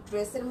প্রতিটি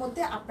ড্রেসের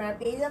মধ্যে আপনারা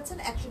পেয়ে যাচ্ছেন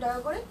 100 টাকা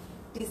করে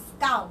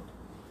ডিসকাউন্ট।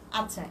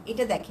 আচ্ছা,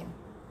 এটা দেখেন,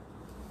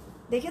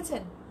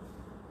 দেখেছেন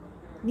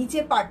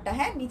নিচের পার্টটা?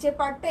 হ্যাঁ, নিচের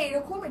পার্টটা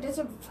এরকম, এটা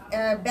হচ্ছে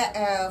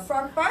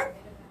ফ্রন্ট পার্ট,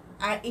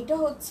 আর এটা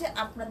হচ্ছে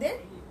আপনাদের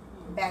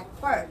ব্যাক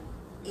পার্ট।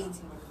 এই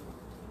যে,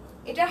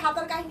 এটার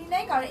হাতার কাহিনী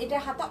নাই, কারণ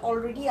এটার হাতা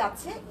অলরেডি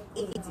আছে।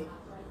 এই যে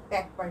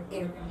ব্যাক পার্ট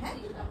এরকম, হ্যাঁ,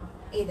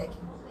 এই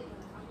দেখেন।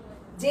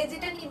 যে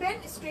যেটা নেবেন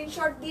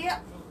স্ক্রিনশট দিয়ে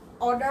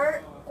অর্ডার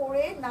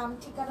করে, নাম,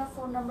 ঠিকানা,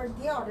 ফোন নাম্বার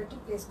দিয়ে অর্ডারটি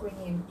প্লেস করে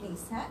নিন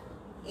প্লিজ। হ্যাঁ,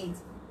 এই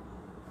যে।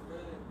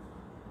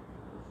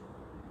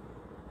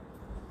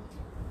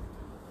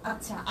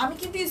 আচ্ছা, আমি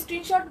কিন্তু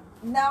স্ক্রিনশট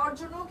নেওয়ার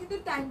জন্য কিন্তু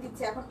টাইম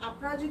দিচ্ছি। এখন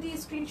আপনারা যদি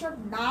স্ক্রিনশট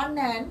না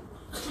নেন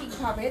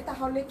ঠিকভাবে,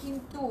 তাহলে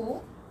কিন্তু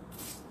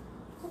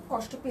খুব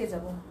কষ্ট পেয়ে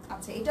যাব।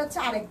 আচ্ছা, এটা হচ্ছে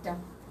আরেকটা,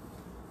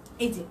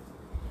 এই যে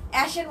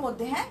অ্যাশের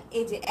মধ্যে, হ্যাঁ,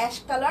 এই যে অ্যাশ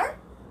কালার,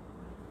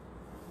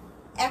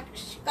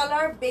 অ্যাশ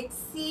কালার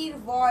বেক্সির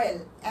ভয়েল,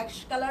 অ্যাশ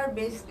কালার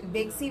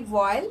বেক্সি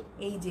ভয়েল।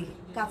 এই যে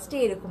কাজটা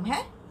এরকম,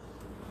 হ্যাঁ,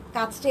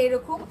 কাজটা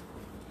এরকম,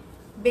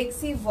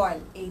 বেক্সি ভয়েল।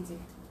 এই যে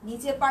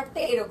নিচের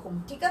পার্টটা এরকম,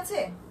 ঠিক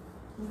আছে?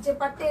 নিচের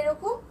পার্টটা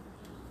এরকম,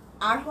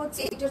 আর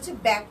হচ্ছে এটা হচ্ছে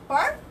ব্যাক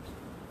পার্ট,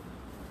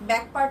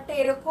 ব্যাক পার্টটা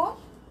এরকম,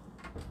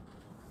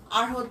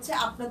 আর হচ্ছে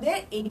আপনাদের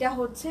এইটা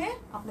হচ্ছে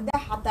আপনাদের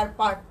হাতার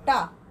পার্টটা।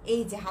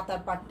 এই যে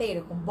হাতার পার্টটা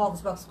এরকম বক্স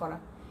বক্স করা,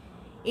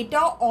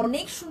 এটাও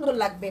অনেক সুন্দর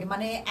লাগবে।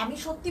 মানে আমি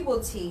সত্যি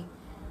বলছি,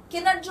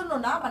 কেনার জন্য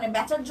না, মানে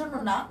বেচার জন্য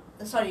না,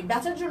 সরি,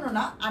 বেচার জন্য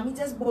না, আমি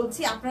জাস্ট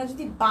বলছি আপনারা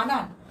যদি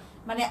বানান,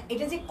 মানে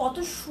এটা যে কত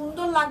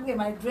সুন্দর লাগবে,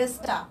 মানে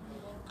ড্রেসটা,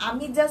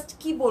 আমি জাস্ট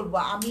কি বলবো,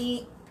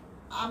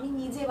 আমি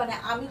নিজে, মানে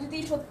আমি যদি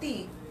সত্যি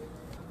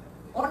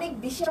অনেক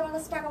বেশি আমার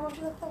কাছে টাকা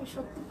পয়সা থাকতো, আমি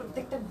সত্যি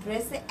প্রত্যেকটা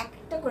ড্রেসে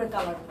একটা করে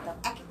কালার নিতাম,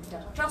 এক একটা,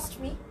 ট্রাস্ট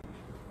মি।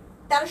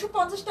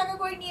 1350 টাকা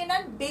করে নিয়ে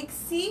নেন,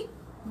 বেক্সি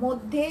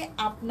মধ্যে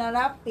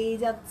আপনারা পেয়ে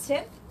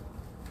যাচ্ছেন।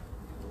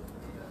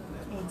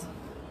 এই যে,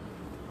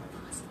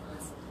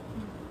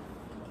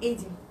 এই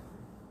যে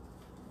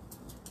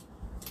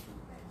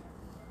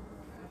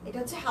এটা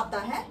হচ্ছে হাতা,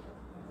 হ্যাঁ,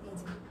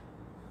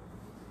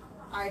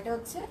 আর এটা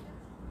হচ্ছে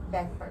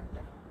ব্যাক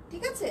পার্টটা,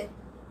 ঠিক আছে?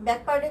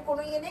 ব্যাক পার্টে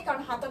কোনো ইয়ে নেই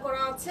কারণ হাতা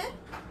করা আছে।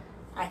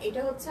 আর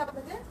এটা হচ্ছে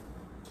আপনাদের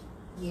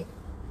ইয়ে,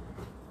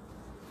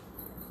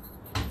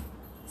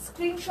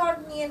 স্ক্রিনশট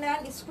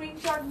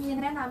নিয়ে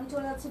নেন। আমি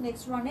চলে যাচ্ছি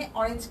নেক্সট ওয়ানে,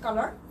 অরেঞ্জ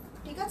কালার,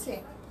 ঠিক আছে?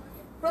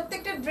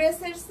 প্রত্যেকটা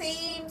ড্রেসের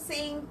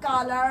সেম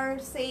কালার,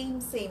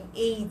 সেম।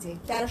 এই যে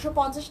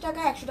 1350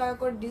 টাকা, 100 টাকা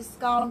করে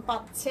ডিসকাউন্ট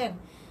পাচ্ছেন।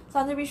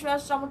 সঞ্জয় বিশ্বাস,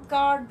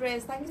 চমৎকার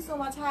dress, thank you so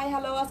much. Hi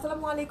hello,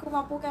 আসসালামু আলাইকুম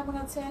আপু, কেমন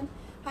আছেন?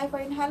 হাই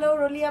ফাইন, হ্যালো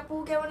রলি আপু,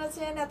 কেমন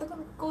আছেন?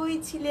 এতক্ষণ কই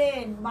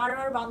ছিলেন?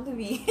 মারার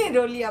বান্ধবী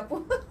রলি আপু।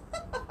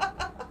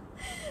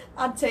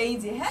 আচ্ছা এই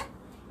যে, হ্যাঁ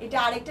এটা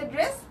আরেকটা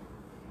ড্রেস।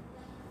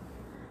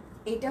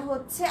 এটা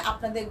হচ্ছে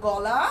আপনাদের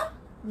গলা,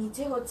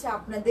 নিচে হচ্ছে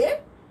আপনাদের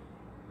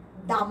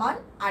দামান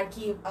আর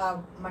কি,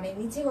 মানে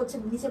নিচে হচ্ছে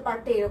নিচের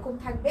পার্টটা এরকম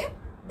থাকবে,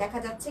 দেখা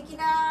যাচ্ছে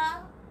কিনা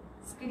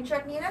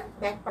স্ক্রিনশট নিয়ে নেন।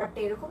 ব্যাক পার্টটা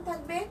এরকম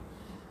থাকবে,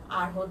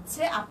 আর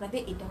হচ্ছে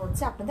আপনাদের এটা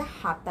হচ্ছে আপনাদের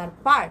হাতার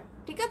পার্ট,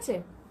 ঠিক আছে?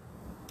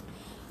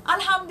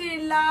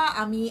 আলহামদুলিল্লাহ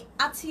আমি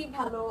আছি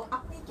ভালো,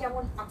 আপনি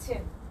কেমন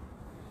আছেন?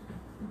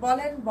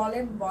 বলেন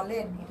বলেন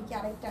বলেন। এটা কি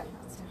আরেকটা?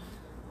 আচ্ছা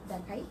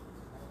দেখাই,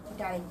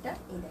 এটা আরেকটা,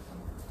 এই দেখেন,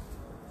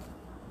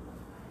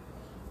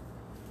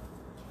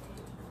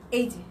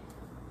 এই যে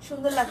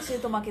সুন্দর লাগছে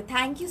তোমাকে,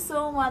 থ্যাংক ইউ সো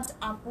মাচ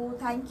আপু,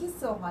 থ্যাংক ইউ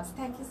সো মাচ।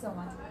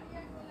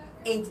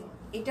 এই যে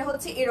এটা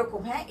হচ্ছে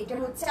এরকম, হ্যাঁ এটা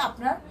হচ্ছে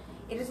আপনার,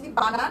 এটা যদি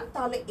বানান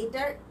তাহলে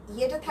এটার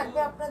ইয়েটা থাকবে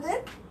আপনাদের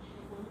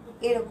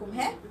এরকম,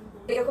 হ্যাঁ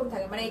এরকম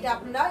থাকবে, মানে এটা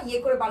আপনারা ইয়ে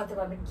করে বানাতে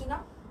পারবেন, কি না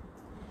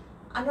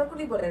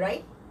আনারকলি বলে,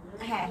 রাইট?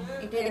 হ্যাঁ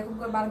এটা এরকম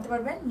করে বানাতে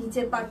পারবেন।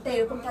 নিচের পার্টটা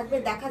এরকম থাকবে,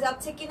 দেখা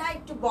যাচ্ছে কিনা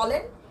একটু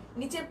বলেন,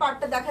 নিচের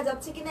পার্টটা দেখা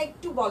যাচ্ছে কিনা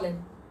একটু বলেন,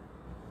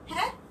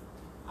 হ্যাঁ?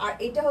 আর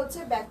এটা হচ্ছে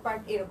ব্যাক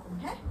পার্ট এরকম,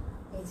 হ্যাঁ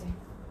এই যে,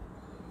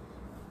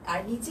 আর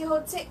নিচে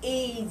হচ্ছে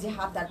এই যে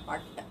হাতার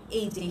পার্টটা,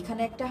 এই যে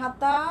এখানে একটা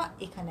হাতা,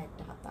 এখানে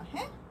একটা হাতা,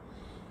 হ্যাঁ?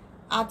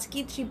 আজ কি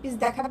 3 পিস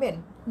দেখাবেন?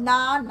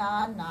 না না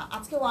না,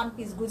 আজকে 1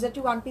 পিস, গুজরাটি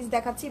 1 পিস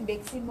দেখাচ্ছি।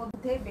 বেক্সির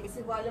মধ্যে,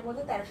 বেক্সি বয়েলের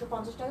মধ্যে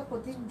 1350 টাকা,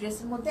 প্রতি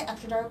ড্রেসের মধ্যে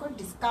 100 টাকা করে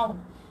ডিসকাউন্ট।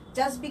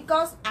 জাস্ট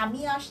বিকজ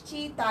আমি আসছি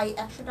তাই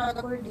 100 টাকা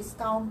করে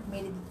ডিসকাউন্ট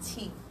মেরে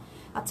দিচ্ছি।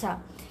 আচ্ছা,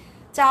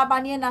 চা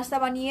বানিয়ে নাস্তা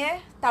বানিয়ে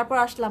তারপর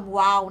আসলাম।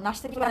 ওয়াও,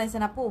 নাস্তা কি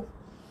বানাইছেন আপু?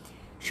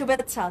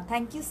 শুভেচ্ছা,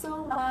 থ্যাংক ইউ সো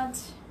মাচ।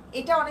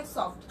 এটা অনেক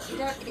সফট,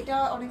 এটা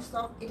অনেক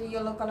সফট। এটা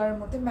ইয়েলো কালারের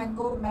মধ্যে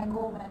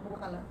ম্যাঙ্গো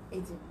কালার,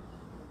 এই যে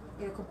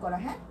এরকম করা,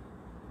 হ্যাঁ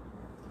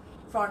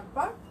ফ্রন্ট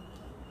পার্ট,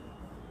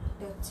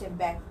 এটা হচ্ছে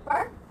ব্যাক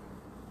পার্ট,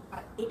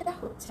 আর এটা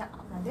হচ্ছে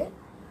আপনাদের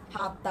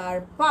হাতার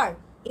পার্ট।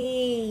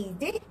 এই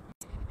যে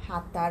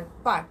হাতার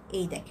পার্ট,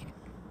 এই দেখেন,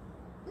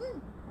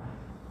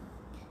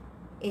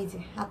 এই যে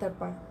হাতার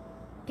পার্ট,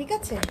 ঠিক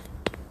আছে?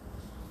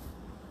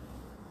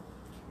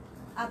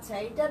 আচ্ছা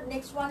এটা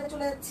নেক্সট ওয়ানে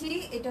চলে যাচ্ছি।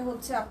 এটা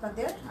হচ্ছে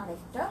আপনাদের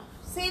আরেকটা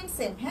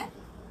সেম, হ্যাঁ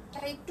এটা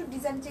একটু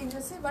ডিজাইন চেঞ্জ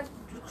আছে, বাট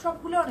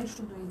সবগুলো অনেক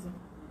সুন্দর।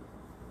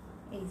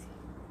 এই যে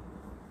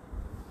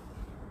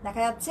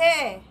দেখা যাচ্ছে,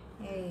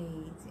 এই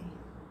যে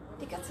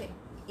ঠিক আছে,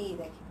 এই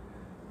দেখেন,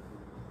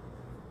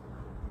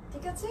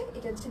 ঠিক আছে?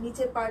 এটা হচ্ছে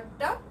নিচের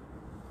পার্টটা,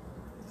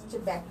 হচ্ছে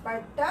ব্যাক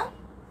পার্টটা,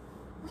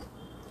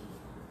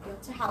 এটা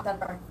হচ্ছে হাতার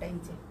পার্টটা। এই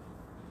যে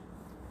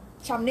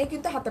সামনে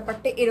কিন্তু হাতার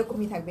পার্টটা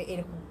এরকমই থাকবে,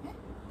 এরকম, হ্যাঁ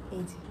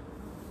এই যে।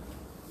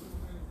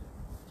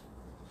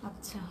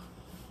 আচ্ছা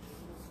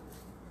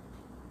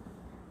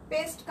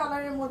পেস্ট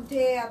কালারের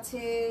মধ্যে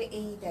আছে,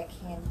 এই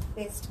দেখেন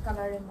পেস্ট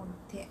কালারের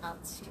মধ্যে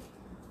আছে,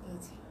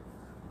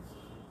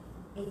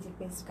 এই যে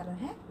পেস্ট কালার,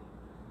 হ্যাঁ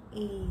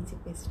এই যে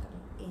পেস্ট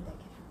কালার, এই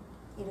দেখেন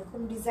এরকম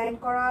ডিজাইন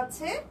করা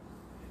আছে,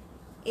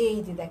 এই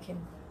যে দেখেন,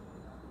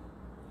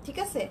 ঠিক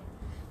আছে?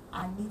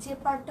 আর নিচের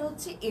পার্টটা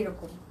হচ্ছে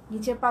এরকম,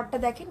 নিচের পার্টটা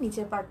দেখেন,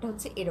 নিচের পার্টটা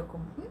হচ্ছে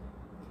এরকম,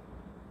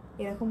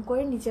 এরকম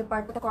করে নিচের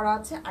পার্টটা করা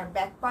আছে। আর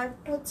ব্যাক পার্ট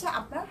হচ্ছে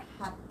আপনার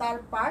হাতার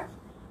পার্ট,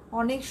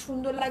 অনেক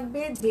সুন্দর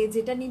লাগবে। যে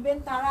যেটা নিবেন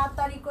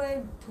তাড়াতাড়ি করে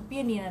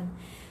ধুপিয়ে নিয়ে নেন।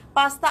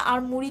 পাস্তা আর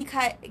মুড়ি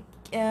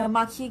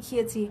মাখিয়ে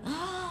খেয়েছি।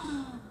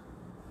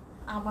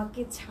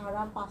 আমাকে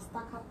ছাড়া পাস্তা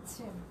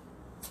খাচ্ছেন?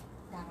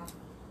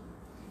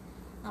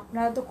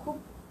 আপনারা তো খুব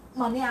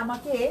মানে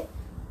আমাকে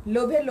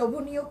লোভে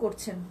লোভনীয়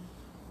করছেন।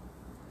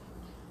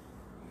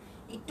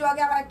 একটু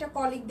আগে আমার একটা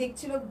কলিগ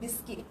দেখছিল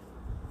বিস্কিট,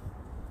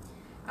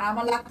 আর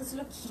আমার লাগতেছিল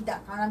খিদা,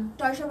 কারণ আমি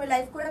টয় সময়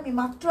লাইভ করে আমি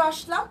মাত্র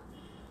আসলাম,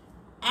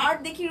 আর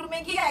দেখি রুমে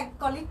গিয়ে এক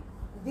কলিগ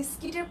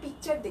বিস্কিটের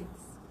পিকচার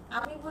দেখছি।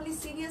 আমি বলি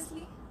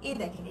সিরিয়াসলি? এই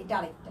দেখেন এটা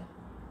আরেকটা।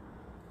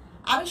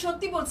 আমি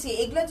সত্যি বলছি,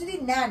 এগুলো যদি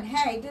নেন,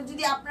 হ্যাঁ এটা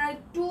যদি আপনারা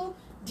একটু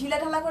ঢিলা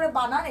ঢালা করে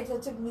বানান, এটা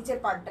হচ্ছে নিচের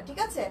পার্টটা, ঠিক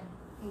আছে?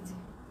 এই যে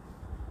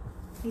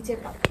নিচের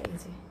পার্টটা, এই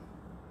যে,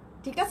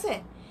 ঠিক আছে?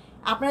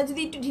 আপনারা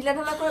যদি একটু ঢিলা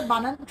ঢালা করে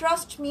বানান,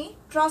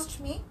 ট্রাস্ট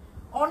মি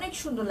অনেক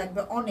সুন্দর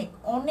লাগবে, অনেক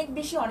অনেক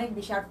বেশি।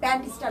 আর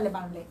প্যান্ট স্টাইলে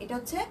বানালে এটা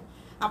হচ্ছে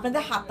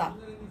আপনাদের হাতা,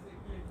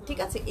 ঠিক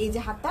আছে? এই যে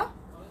হাতা,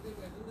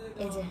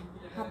 এই যে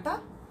হাতা,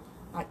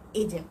 আর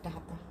এই যে একটা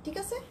হাতা, ঠিক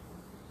আছে?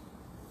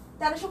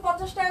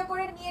 1350 টাকা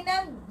করে নিয়ে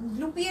নেন,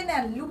 লুপিয়ে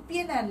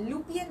নেন।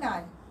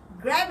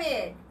 গ্র্যাব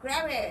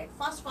ইট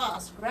ফাস্ট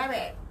গ্র্যাব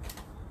ইট।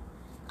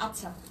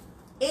 আচ্ছা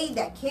এই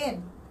দেখেন,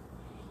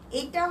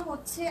 এটা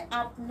হচ্ছে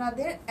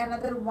আপনাদের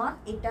অ্যানাদার ওয়ান,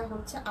 এটা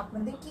হচ্ছে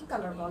আপনাদের কি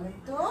কালার বলেন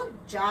তো,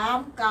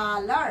 জাম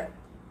কালার।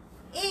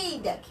 এই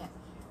দেখেন,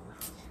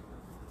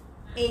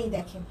 এই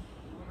দেখেন,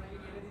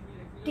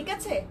 ঠিক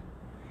আছে,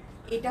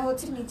 এটা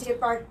হচ্ছে নিচের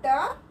পার্টটা,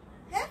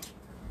 হ্যাঁ,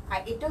 আর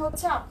এটা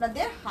হচ্ছে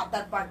আপনাদের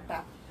হাতার পার্টটা।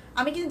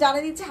 আমি কিন্তু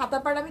জানিয়ে দিচ্ছি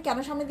হাতার পার্ট আমি কেন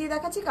সামনে দিয়ে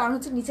দেখাচ্ছি, কারণ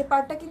হচ্ছে নিচের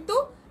পার্টটা কিন্তু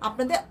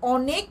আপনাদের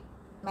অনেক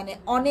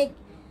অনেক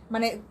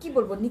কি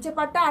বলবো, নিচের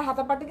পার্টটা আর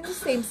হাতার পার্টটা কিন্তু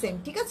সেম সেম,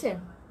 ঠিক আছে।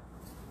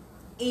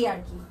 এই আর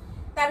কি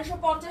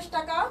 1350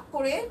 টাকা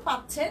করে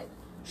পাচ্ছেন।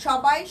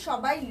 সবাই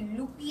সবাই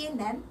লুকিয়ে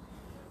নেন,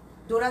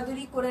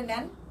 দৌড়াদৌড়ি করে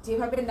নেন,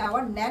 যেভাবে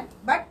নেওয়ার নেন,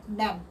 বাট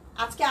নেন।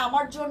 আজকে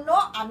আমার জন্য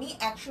আমি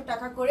 100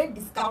 টাকা করে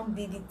ডিসকাউন্ট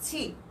দিয়ে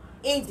দিচ্ছি।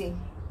 এই যে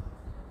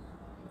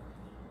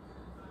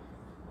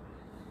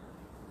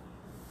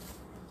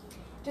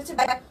এটা হচ্ছে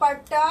ব্যাক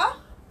পার্টটা,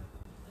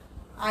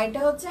 আর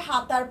এটা হচ্ছে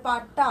হাতার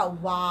পার্টটা।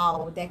 ওয়াও,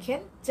 দেখেন,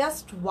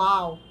 জাস্ট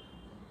ওয়াও,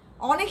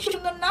 অনেক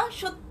সুন্দর না?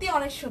 সত্যি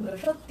অনেক সুন্দর,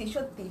 সত্যি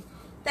সত্যি।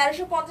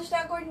 1350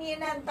 টাকা করে নিয়ে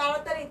নেন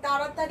তাড়াতাড়ি,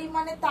 তাড়াতাড়ি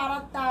মানে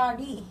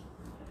তাড়াতাড়ি।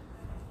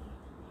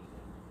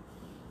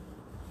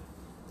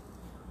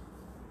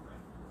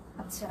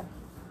 আচ্ছা,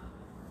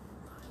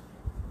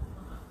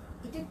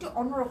 এটা একটু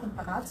অন্যরকম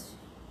কাজ।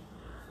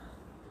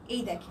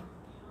 এই দেখেন,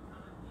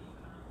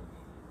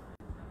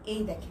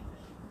 এই দেখেন,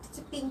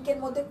 পিঙ্কের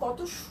মধ্যে কত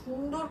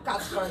সুন্দর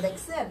কাজ করা,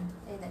 দেখছেন?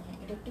 এই দেখেন,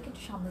 এটা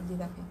একটু সামনে দিয়ে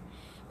দেখেন।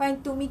 মানে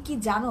তুমি কি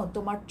জানো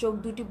তোমার চোখ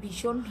দুটি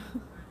ভীষণ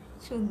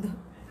সুন্দর।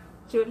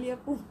 চলি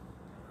আপু,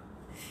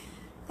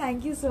 থ্যাংক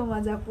ইউ সো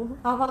মাচ আপু।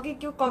 আমাকে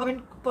কেউ কমেন্ট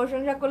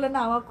প্রশংসা করলে না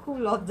আমার খুব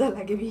লজ্জা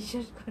লাগে,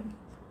 বিশ্বাস করে।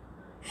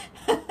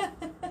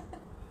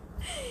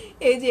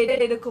 এই যে এটা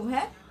এরকম,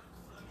 হ্যাঁ,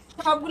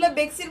 সবগুলো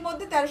বেক্সির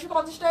মধ্যে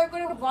 1350 টাকা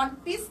করে ওয়ান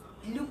পিস।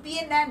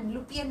 লুপিয়ে নেন,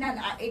 লুপিয়ে নেন।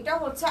 আর এটা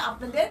হচ্ছে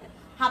আপনাদের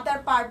হাতার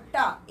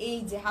পার্টটা, এই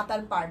যে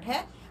হাতার পার্ট,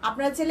 হ্যাঁ।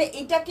 আপনারা চাইলে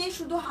এটাকে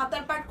শুধু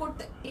হাতার পার্ট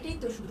করতে, এটাই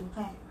তো শুধু,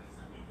 হ্যাঁ,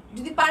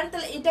 যদি পারেন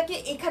তাহলে এটাকে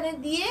এখানে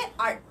দিয়ে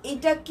আর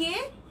এটাকে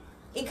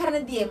এখানে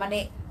দিয়ে, মানে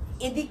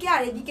এদিকে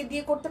আর এদিকে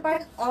দিয়ে করতে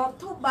পারেন,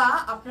 অথবা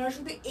আপনারা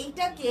শুধু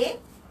এইটাকে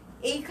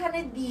এইখানে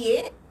দিয়ে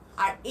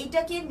আর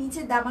এইটাকে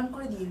নিচে দামান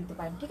করে দিয়ে দিতে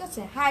পারেন, ঠিক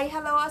আছে। হাই,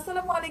 হ্যালো,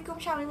 আসসালামু আলাইকুম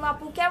শামিমা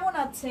আপু, কেমন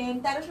আছেন?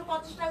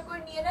 1350 টাকা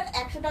করে নিয়ে নেন,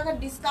 100 টাকার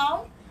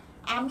ডিসকাউন্ট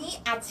আমি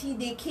আছি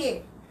দেখে,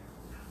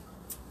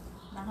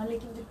 না হলে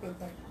কিন্তু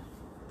পেতেন।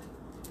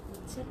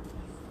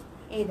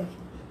 এই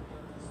দেখেন,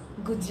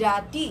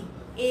 গুজরাটি,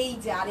 এই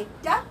যে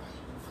আরেকটা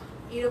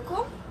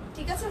এরকম,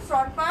 ঠিক আছে,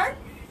 ফ্রন্ট পার্ট।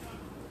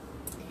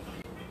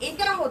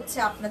 এটা হচ্ছে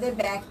আপনাদের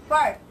ব্যাক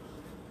পার্ট,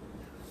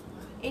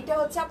 এটা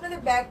হচ্ছে আপনাদের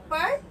ব্যাক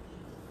পার্ট,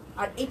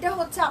 আর এটা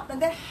হচ্ছে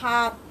আপনাদের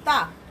হাতা।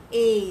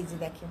 এই যে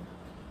দেখেন,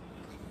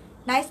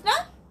 নাইস না?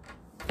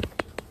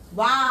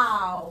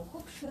 ওয়াও,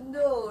 খুব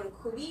সুন্দর,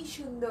 খুবই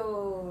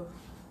সুন্দর।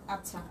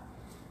 আচ্ছা,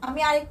 আমি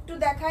আরেকটু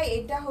দেখাই।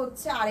 এটা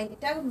হচ্ছে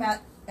আরেকটা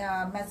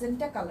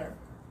ম্যাজেন্টা কালার,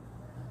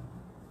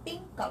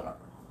 পিঙ্ক কালার।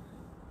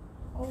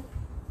 ও,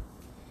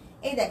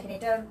 এই দেখেন,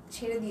 এটা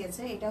ছেড়ে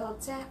দিয়েছে। এটা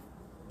হচ্ছে,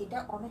 এটা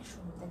অনেক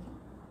সুন্দর, দেখেন,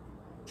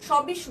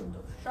 সবই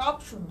সুন্দর, সব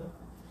সুন্দর।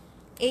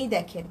 এই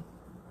দেখেন,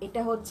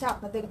 এটা হচ্ছে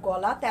আপনাদের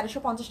গলা।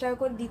 1350 টাকা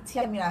করে দিচ্ছি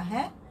আমি,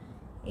 হ্যাঁ,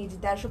 এই যে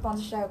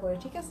 1350 টাকা করে,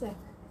 ঠিক আছে।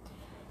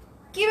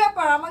 কি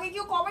ব্যাপার, আমাকে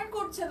কেউ কমেন্ট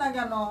করছে না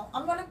কেন?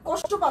 আমি অনেক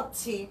কষ্ট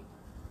পাচ্ছি।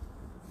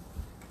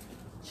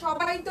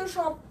 সবাই তো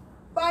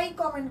সবাই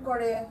কমেন্ট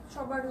করে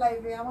সবার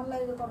লাইভে, আমার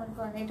লাইভে কমেন্ট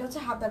করে না। এটা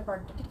হচ্ছে হাতার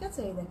পার্টটা, ঠিক আছে।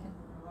 এই দেখেন,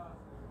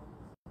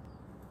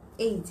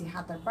 এই যে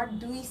হাতার পার্ট,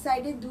 দুই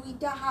সাইডে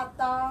দুইটা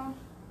হাতা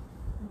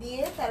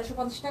দিয়ে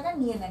 1350 টাকা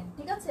নিয়ে নেন,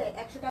 ঠিক আছে।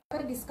 100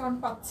 টাকা ডিসকাউন্ট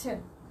পাচ্ছেন।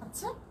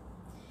 আচ্ছা,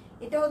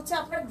 এটা হচ্ছে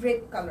আপনার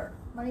গ্রেপ কালার,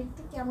 মানে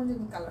একটু কেমন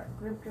জানি colour,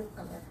 grape grape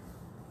colour,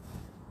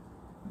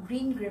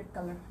 green grape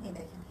colour. এই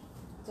দেখেন,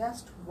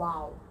 জাস্ট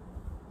ওয়াও।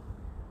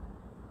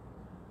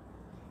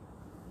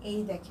 এই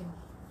দেখেন,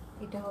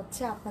 এটা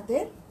হচ্ছে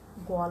আপনাদের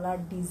গলার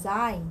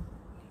ডিজাইন,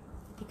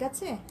 ঠিক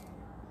আছে।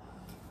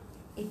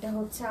 এটা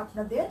হচ্ছে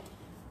আপনাদের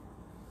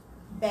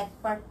ব্যাক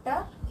পার্টটা,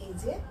 এই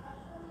যে,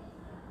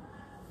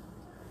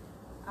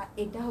 আর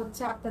এটা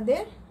হচ্ছে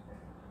আপনাদের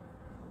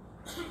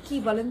কি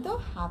বলেন তো,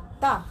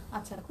 হাতটা।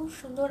 আচ্ছা, খুব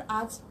সুন্দর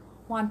আজ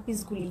ওয়ান পিস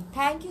গুলি।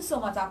 থ্যাংক ইউ সো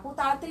মাচ আপু,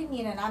 তাড়াতাড়ি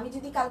নিয়ে নেন। আমি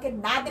যদি কালকে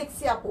না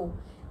দেখছি আপু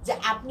যে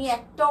আপনি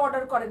একটা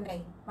অর্ডার করেন নাই,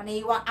 মানে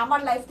এই আমার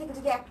লাইফ থেকে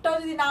যদি একটাও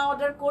যদি না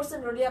অর্ডার করছেন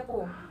রলি আপু,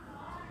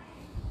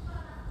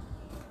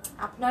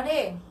 আপনার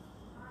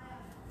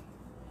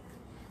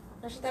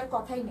সাথে আর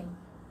কথাই নেই,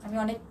 আমি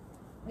অনেক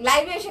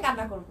লাইভে এসে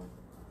কান্না করব,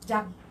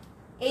 জান।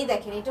 এই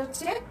দেখেন, এটা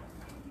হচ্ছে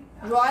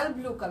রয়্যাল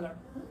ব্লু কালার।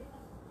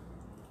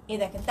 এই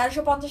দেখেন,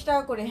 1350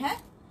 টাকা করে, হ্যাঁ,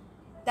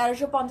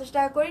 1350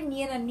 টাকা করে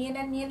নিয়ে নেন, নিয়ে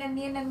নেন, নিয়ে নেন,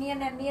 নিয়ে নেন, নিয়ে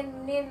নেন,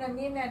 নিয়ে নেন,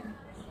 নিয়ে নেন।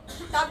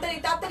 তাড়াতাড়ি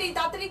তাড়াতাড়ি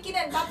তাড়াতাড়ি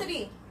কিনেন, তাড়াতাড়ি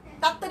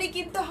তাড়াতাড়ি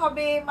কিনতে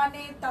হবে,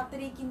 মানে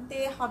তাড়াতাড়ি কিনতে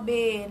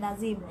হবে।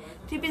 নাজিম,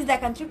 থ্রি পিস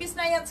দেখান। থ্রি পিস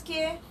নাই আজকে,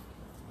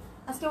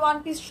 আজকে ওয়ান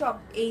পিস সব।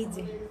 এই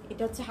যে,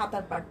 এটা হচ্ছে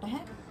হাতার পার্টটা,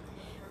 হ্যাঁ।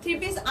 থ্রি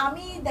পিস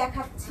আমি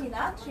দেখাচ্ছি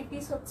না, থ্রি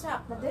পিস হচ্ছে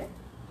আপনাদের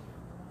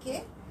কে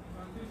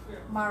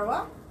মারওয়া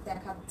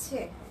দেখাচ্ছে,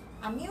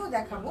 আমিও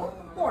দেখাবো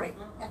পরে,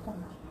 এখন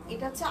না।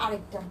 এটা হচ্ছে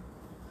আরেকটা,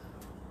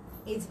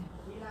 এই যে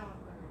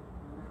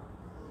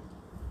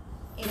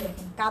এই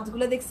দেখেন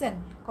কাজগুলো দেখছেন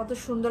কত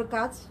সুন্দর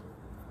কাজ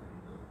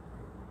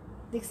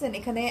দেখছেন।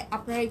 এখানে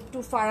আপনারা একটু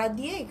ফাড়া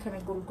দিয়ে এখানে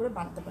গোল করে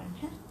বানাতে পারেন।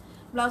 হ্যাঁ,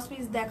 ব্লাউজ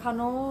পিস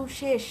দেখানো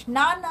শেষ?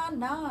 না না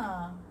না,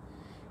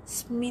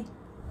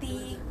 স্মৃতি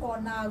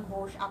কণা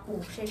ঘোষ আপু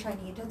শেষ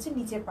হয়নি। এটা হচ্ছে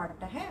নিচের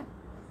পার্টটা। হ্যাঁ,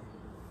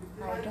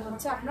 আর এটা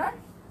হচ্ছে আপনার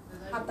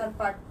হাতার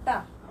পার্টটা।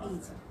 এই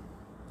যে,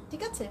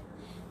 ঠিক আছে,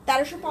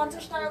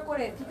 1350 টাকা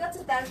করে। ঠিক আছে,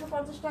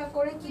 1350 টাকা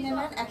করে কিনে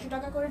নেন, 100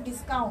 টাকা করে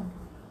ডিসকাউন্ট।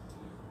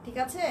 ঠিক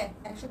আছে,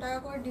 100 টাকা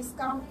করে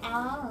ডিসকাউন্ট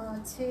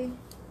আছে,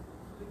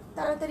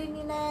 তাড়াতাড়ি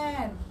নিয়ে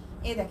নেন।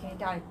 এই দেখেন,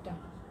 এটা আরেকটা,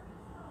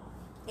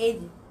 এই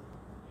যে,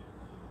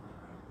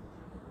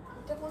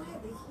 এটা মনে হয়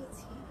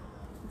দেখিয়েছি।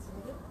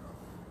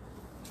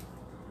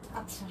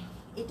 আচ্ছা,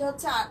 এটা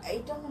হচ্ছে,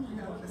 এটা মনে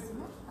হয় দেখিয়েছি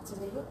না। আচ্ছা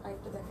যাই হোক,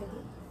 আরেকটা দেখাই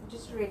দিই। এটা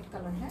হচ্ছে রেড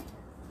কালার। হ্যাঁ,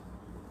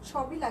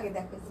 সবই লাগে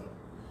দেখাইছি।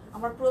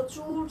 আমার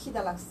প্রচুর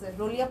খিদা লাগছে।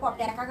 রোলিয়া পপ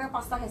একা একা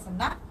পাস্তা খাইছেন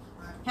না?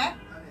 হ্যাঁ,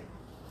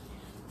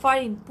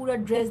 ফারিন পুরো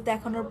ড্রেস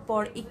দেখানোর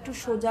পর একটু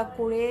সোজা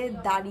করে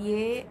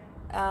দাঁড়িয়ে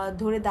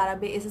ধরে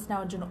দাঁড়াবে এসএস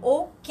নেওয়ার জন্য।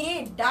 ওকে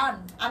ডান।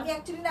 আমি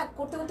অ্যাকচুয়ালি না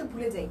করতে করতে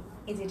ভুলে যাই।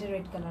 এই যে, এটা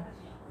রেড কালার।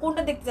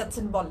 কোনটা দেখতে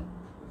যাচ্ছেন বলেন?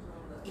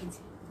 এই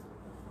যে,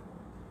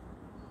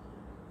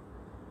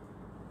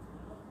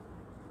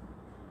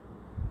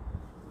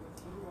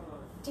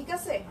 ঠিক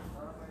আছে,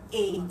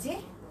 এই যে,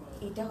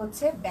 এটা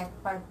হচ্ছে ব্যাক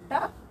পার্টটা।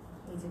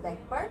 এই যে ব্যাক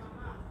পার্ট,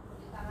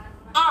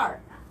 আর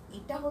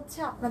এটা হচ্ছে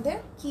আপনাদের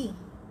কি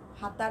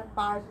হাতার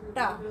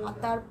পার্টটা।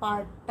 হাতার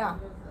পার্টটা,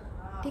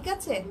 ঠিক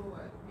আছে।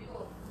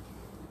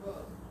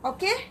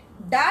 ওকে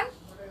ডান।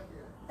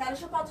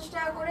 1350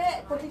 টাকা করে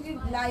প্রতিটি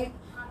লাইভ,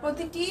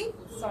 প্রতিটি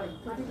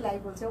লাইভ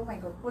বলছে, ও মাই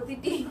গড,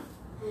 প্রতিটি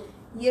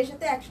ইয়ের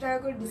সাথে 100 টাকা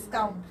করে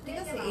ডিসকাউন্ট। ঠিক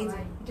আছে, এই যে,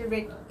 এটা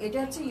রেড, এটা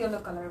হচ্ছে ইয়েলো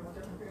কালারের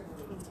মধ্যে।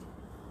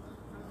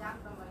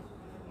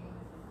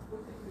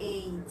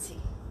 এই যে,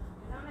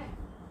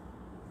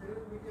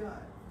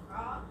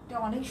 এটা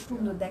অনেক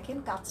সুন্দর, দেখেন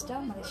কাজটা,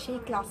 মানে সেই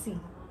ক্লাসি।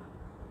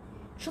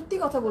 সত্যি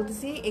কথা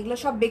বলতেছি, এগুলো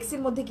সব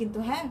বেক্সির মধ্যে কিন্তু।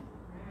 হ্যাঁ,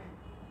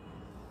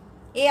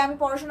 এই আমি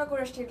পড়াশোনা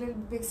করে আসছি এগুলো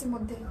বেক্সির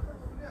মধ্যে।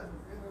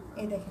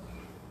 এই দেখেন,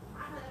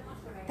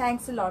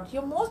 thanks a lot,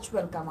 you most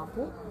welcome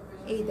আপু।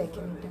 এই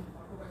দেখেন, এটা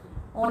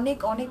অনেক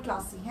অনেক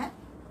ক্লাসি। হ্যাঁ,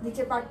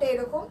 নিচের পার্টটা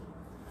এরকম,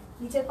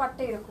 নিচের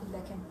পার্টটা এরকম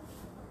দেখেন,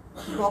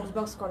 বক্স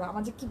বক্স করা।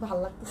 আমার যে কি ভালো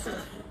লাগতেছে।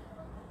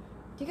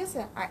 ঠিক আছে,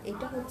 আর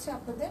এটা হচ্ছে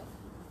আপনাদের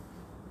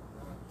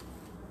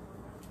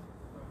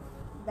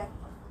ব্যাক,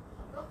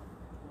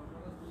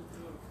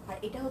 আর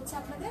এটা হচ্ছে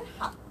আপনাদের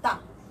হাতটা।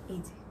 এই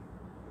যে,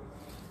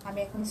 আমি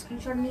এখন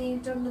স্ক্রিনশট নিয়ে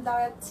জন্য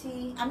দাঁড়াচ্ছি।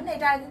 আমি না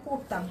এটা আগে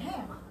করতাম।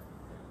 হ্যাঁ,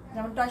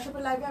 যেমন টয়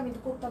শপের লাইভে আমি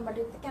করতাম, বাট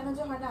এতে কেন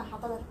যে হয় না,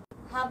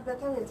 হাত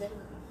ব্যথা হয়ে যায়।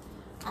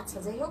 আচ্ছা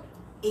যাই হোক,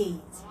 এই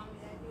যে,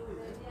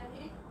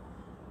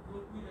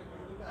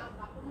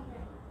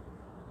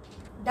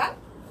 ডান।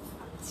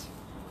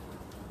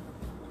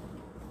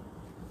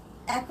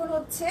 এখন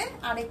হচ্ছে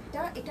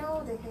আরেকটা, এটাও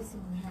দেখাইছি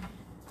মনে হয়,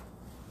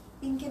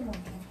 পিঙ্কের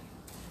মধ্যে।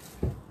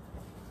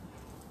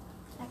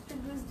 একটা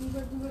ড্রেস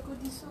দুইবার করে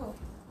দিছো,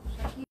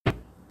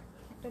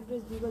 একটা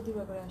ড্রেস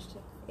দুইবার করে আসছে।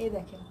 এই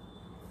দেখেন,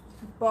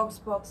 বক্স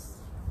বক্স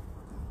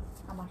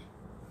আমার।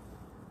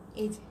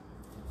 এই যে,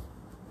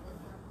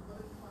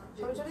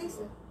 সরে চলে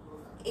গেছে।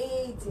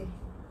 এই যে,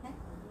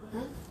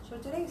 হ্যাঁ, সরে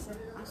চলে গেছে।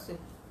 আসছে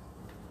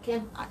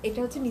কেন? এটা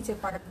হচ্ছে নিচের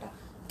পার্টটা।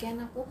 কেন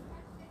আপু?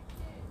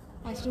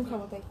 আইসক্রিম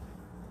খাবো তাই।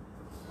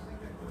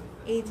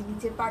 এই যে,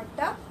 নিচের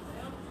পার্টটা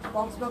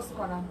বক্স বক্স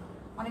করা,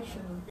 অনেক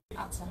সুন্দর।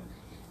 আচ্ছা,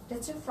 এটা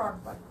হচ্ছে ফ্রন্ট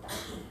পার্টটা।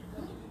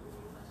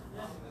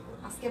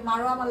 আজকে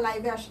মারোয়া আমার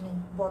লাইভে আসেনি,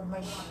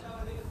 বদমাইশ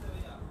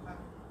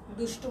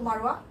দুষ্টু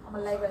মারোয়া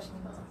আমার লাইভে আসেনি।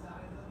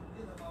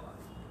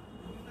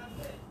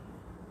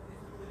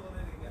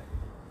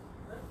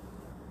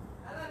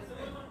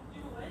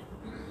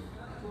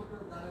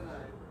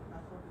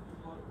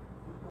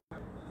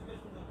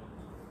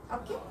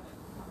 ওকে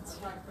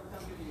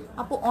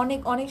আপু,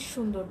 অনেক অনেক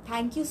সুন্দর,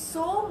 থ্যাংক ইউ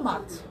সো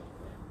মাচ।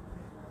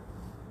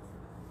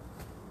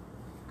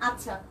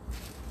 আচ্ছা,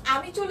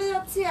 আমি চলে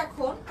যাচ্ছি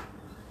এখন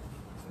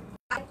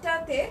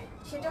একটাতে,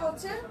 সেটা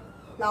হচ্ছে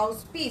ব্লাউজ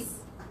পিস।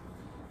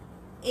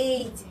 এই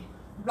যে,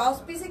 ব্লাউজ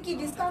পিসে কি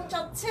ডিসকাউন্ট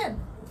চাচ্ছেন?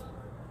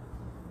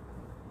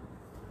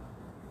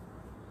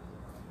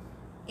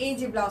 এই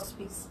যে blouse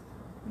piece,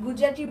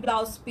 Gujarati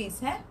blouse piece.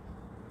 হ্যাঁ,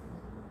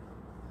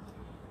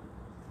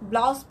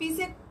 ব্লাউজ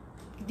পিসে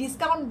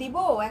ডিসকাউন্ট দিব,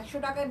 100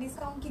 টাকা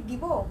ডিসকাউন্ট কি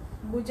দিব?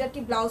 Gujarati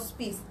blouse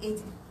piece. এই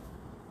যে,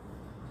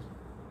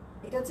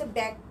 এটা হচ্ছে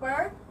ব্যাক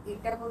পার্ট,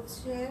 এটা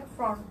হচ্ছে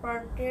ফ্রন্ট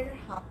পার্টের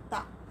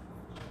হাতা।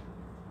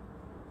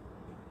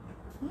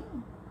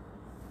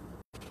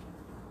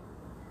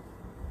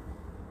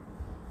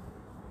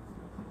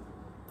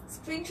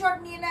 স্ক্রিনশট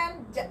নিয়ে নেন,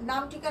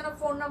 নাম ঠিকানা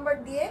ফোন নাম্বার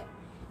দিয়ে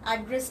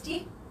অ্যাড্রেসটি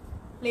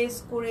প্লেস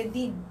করে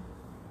দিন।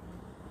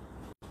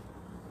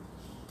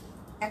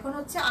 এখন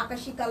হচ্ছে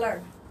আকাশি কালার।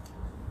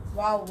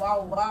 ওয়াও ওয়াও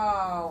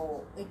ওয়াও,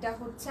 এটা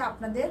হচ্ছে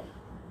আপনাদের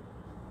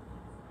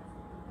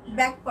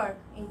ব্যাক পার্ট।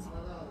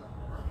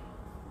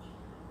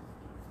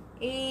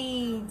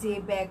 এই যে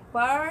ব্যাক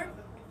পার্ট,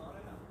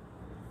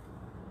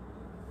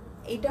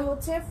 এটা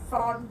হচ্ছে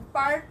ফ্রন্ট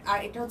পার্ট আর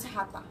এটা হচ্ছে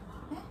হাতা,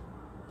 হ্যাঁ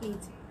এই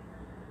যে।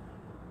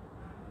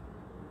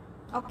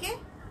 ওকে,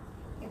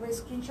 এবার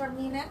স্ক্রিনশট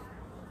নিয়ে নেন।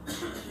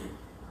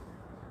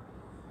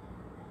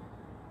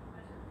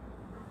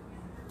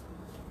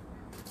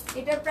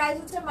 এটার প্রাইস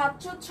হচ্ছে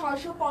মাত্র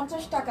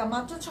 650 টাকা,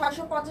 মাত্র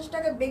 650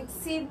 টাকা।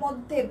 বেক্সির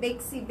মধ্যে,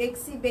 বেক্সি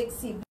বেক্সি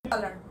বেক্সি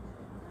কালার,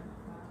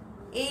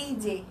 এই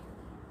যে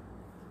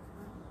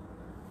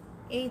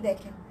এই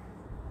দেখেন,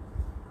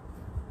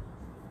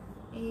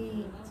 এই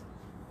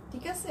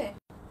ঠিক আছে,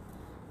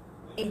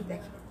 এই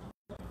দেখেন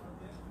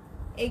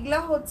এগুলা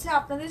হচ্ছে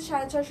আপনাদের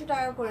 650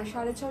 টাকা করে,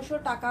 650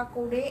 টাকা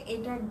করে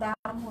এটার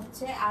দাম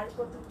হচ্ছে। আর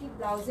প্রত্যেকটি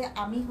ব্লাউজে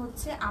আমি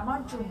হচ্ছে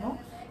আমার জন্য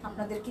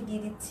আপনাদেরকে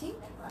দিয়ে দিচ্ছি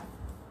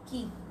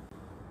কি,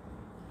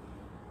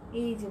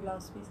 এই যে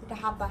ব্লাউজ পিস, এটা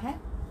হাতা, হ্যাঁ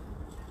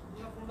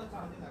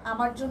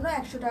আমার জন্য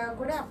 100 টাকা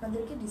করে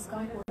আপনাদেরকে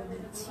ডিসকাউন্ট করে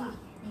দিচ্ছি,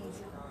 এই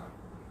যে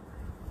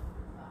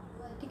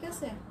ঠিক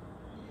আছে।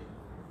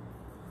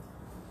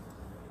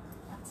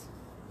 আচ্ছা,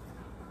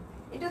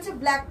 এটা হচ্ছে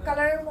ব্ল্যাক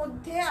কালারের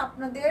মধ্যে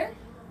আপনাদের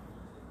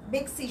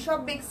বেক্সি, সব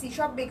বেক্সি,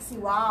 সব বেক্সি।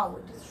 ওয়াও,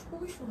 এটা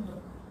খুবই সুন্দর,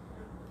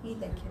 এই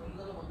দেখেন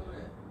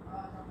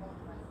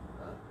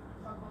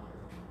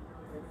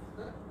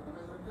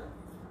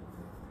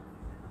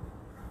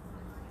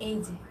এই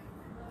যে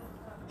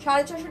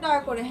 650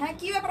 টাকা করে। হ্যাঁ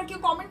কি ব্যাপার, কেউ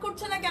কমেন্ট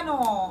করছে না কেন?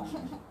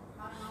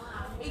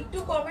 একটু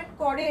কমেন্ট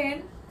করেন,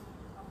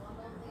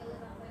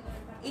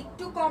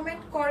 একটু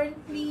কমেন্ট করেন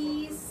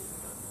please,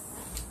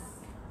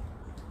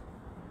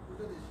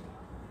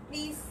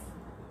 please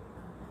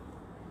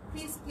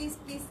please please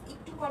please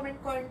একটু কমেন্ট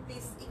করেন,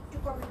 প্লিজ একটু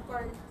কমেন্ট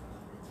করেন,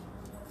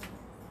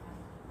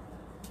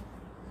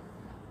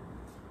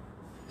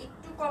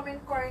 একটু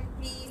কমেন্ট করেন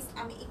প্লিজ,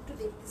 আমি একটু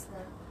দেখতেছি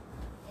না।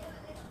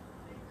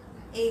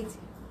 এই যে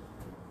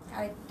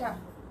আরেকটা,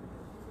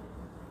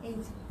 এই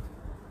যে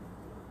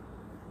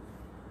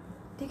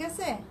ঠিক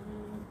আছে,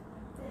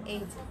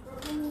 এই যে,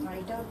 আর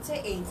এটা হচ্ছে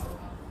এই যে,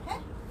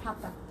 হ্যাঁ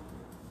হাতা।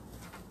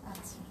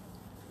 আচ্ছা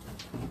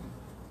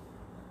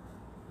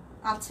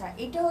আচ্ছা,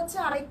 এটা হচ্ছে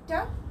আরেকটা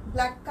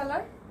ব্ল্যাক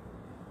কালার,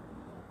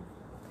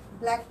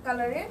 ব্ল্যাক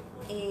কালারের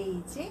এই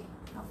যে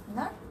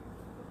আপনার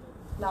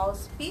ব্লাউজ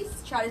পিস,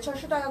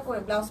 650 টাকা করে।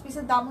 ব্লাউজ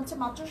পিসের দাম হচ্ছে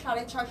মাত্র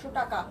 650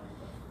 টাকা,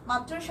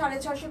 মাত্র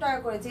 650 টাকা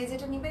করে। যে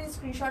যেটা নেবেন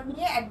স্ক্রিনশট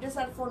নিয়ে অ্যাড্রেস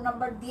আর ফোন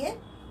নাম্বার দিয়ে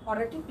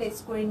অর্ডারটি প্লেস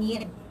করে নিয়ে,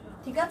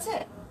 ঠিক আছে।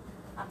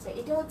 আচ্ছা,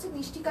 এটা হচ্ছে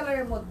মিষ্টি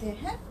কালারের মধ্যে,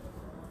 হ্যাঁ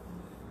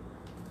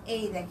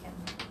এই দেখেন,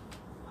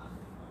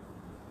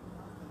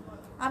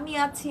 আমি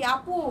আছি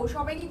আপু,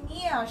 সবাইকে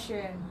নিয়ে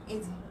আসেন। এই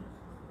যে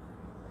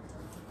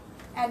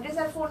অ্যাড্রেস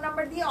আর ফোন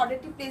নাম্বার দিয়ে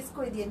অর্ডারটি প্লেস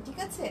করে দিন, ঠিক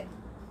আছে।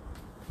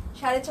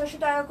 650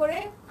 টাকা করে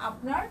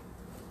আপনার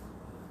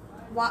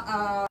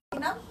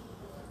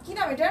কি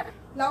নাম এটার,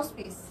 ব্লাউজ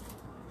পিস।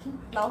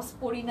 ব্লাউজ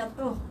পরি না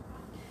তো,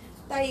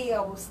 তাই এই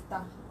অবস্থা।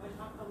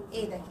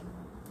 এই দেখেন,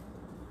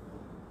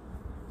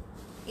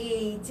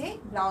 এই যে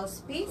ব্লাউজ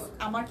পিস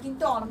আমার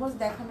কিন্তু অলমোস্ট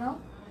দেখানো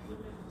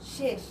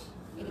শেষ।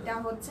 এটা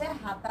হচ্ছে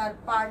হাতার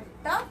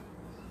পার্টটা,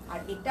 আর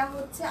এটা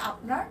হচ্ছে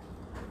আপনার,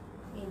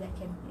 এই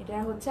দেখেন এটা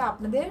হচ্ছে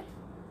আপনাদের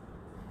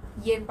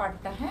ইয়ের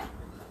পার্টটা, হ্যাঁ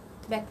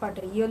ব্যাক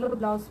পার্টে ইয়েলো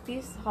ব্লাউজ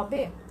পিস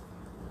হবে।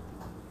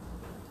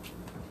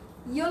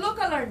 ইয়েলো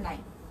কালার নাই,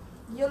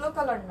 ইয়েলো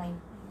কালার নাই,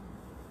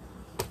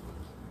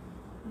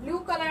 ব্লু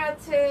কালার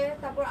আছে,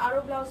 তারপর আরো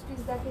ব্লাউজ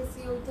পিস দেখেছি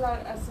ওই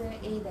কালার আছে।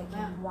 এই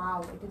দেখেন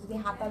ওয়াও, এটা যদি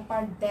হাতার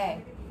পার্ট দেয়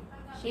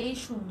সেই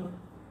সুন্দর,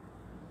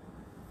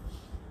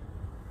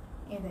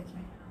 এই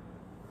দেখেন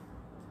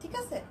ঠিক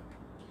আছে।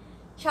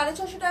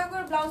 650 টাকা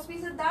করে ব্লাউজ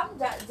পিসের দাম,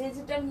 যে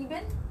যেটা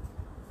নিবেন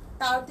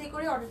তাড়াতাড়ি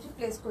করে অর্ডারটি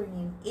প্লেস করে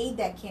নিন। এই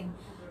দেখেন,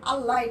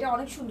 আল্লাহ এটা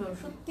অনেক সুন্দর,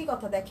 সত্যি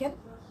কথা। দেখেন,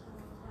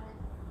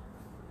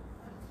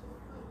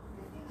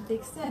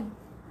 দেখছেন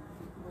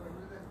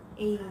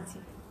এই যে,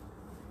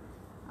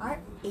 আর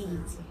এই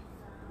যে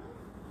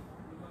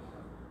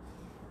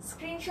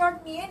স্ক্রিনশট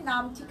নিয়ে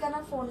নাম, ঠিকানা,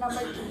 ফোন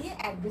নাম্বার দিয়ে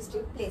অ্যাড্রেসটি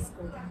প্লেস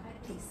করে দেন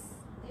প্লিজ।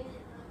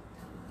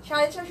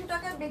 650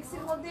 টাকা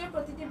বেক্সির মধ্যে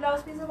প্রতিটি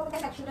ব্লাউজ পিসের মধ্যে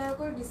 100 টাকা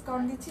করে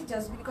ডিসকাউন্ট দিচ্ছি,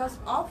 জাস্ট বিকজ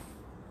অফ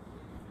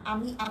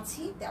আমি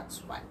আছি, দ্যাটস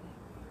ওয়াই।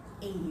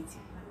 এই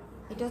যে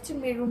এটা হচ্ছে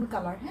মেরুন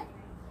কালার, হ্যাঁ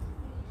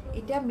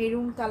এটা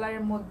মেরুন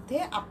কালারের মধ্যে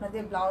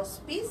আপনাদের ব্লাউজ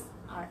পিস,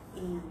 আর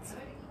এই যে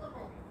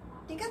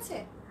ঠিক আছে।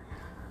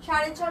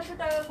 650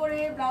 টাকা করে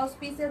ব্লাউজ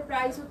পিসের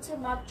প্রাইস হচ্ছে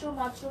মাত্র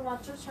মাত্র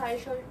মাত্র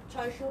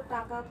 650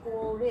 টাকা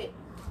করে।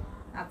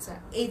 আচ্ছা,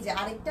 এই যে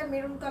আরেকটা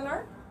মেরুন কালার,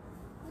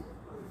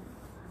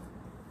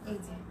 এই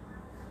যে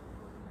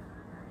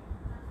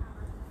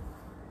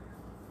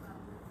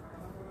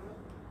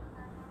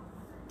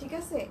ঠিক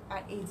আছে।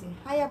 আর এই যে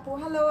হাই আপু,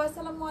 হ্যালো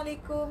আসসালামু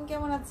আলাইকুম,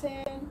 কেমন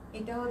আছেন।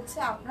 এটা হচ্ছে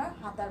আপনার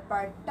হাতার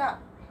পার্টটা,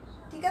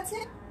 ঠিক আছে।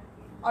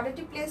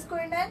 অর্ডারটি প্লেস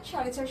করে নেন,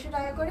 650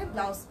 টাকা করে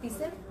ব্লাউজ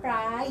পিসের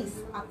প্রাইস।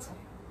 আচ্ছা,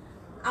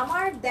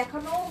 আমার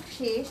দেখানো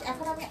শেষ,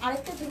 এখন আমি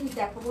আরেকটা জিনিস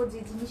দেখাবো, যে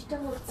জিনিসটা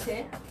হচ্ছে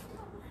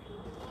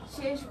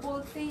শেষ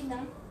বলতেই না,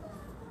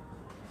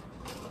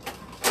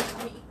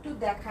 আমি একটু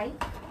দেখাই।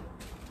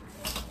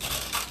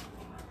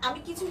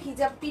 আমি কিছু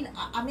হিজাব পিন,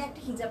 আমি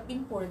একটা হিজাব পিন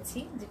পরেছি,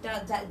 যেটা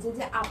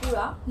যে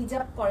আপুরা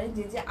হিজাব করেন,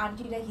 যে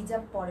আন্টিরা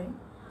হিজাব পরেন,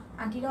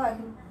 আন্টিরাও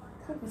এখন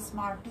খুব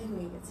স্মার্টই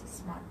হয়ে গেছে,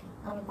 স্মার্ট।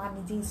 আমার মা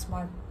নিজেই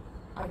স্মার্ট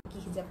আর কি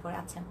হিজাব করে।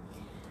 আচ্ছা,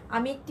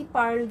 আমি একটি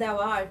পার্ল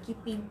দেওয়া আর কি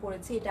পিন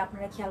পরেছি, এটা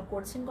আপনারা খেয়াল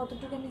করছেন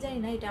কতটুকু আমি জানি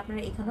না। এটা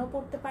আপনারা এখানেও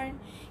পড়তে পারেন,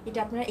 এটা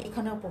আপনারা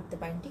এখানেও পড়তে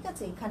পারেন, ঠিক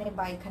আছে? এখানে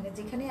বা এখানে,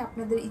 যেখানে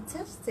আপনাদের ইচ্ছা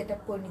সেট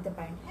আপ করে নিতে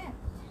পারেন। হ্যাঁ,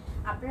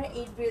 আপনারা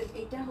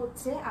এটা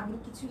হচ্ছে, আমি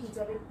কিছু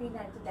হিজাবের পিন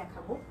আর কি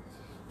দেখাবো।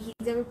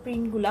 হিজাবের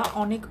প্রিন্টগুলা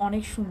অনেক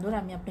অনেক সুন্দর,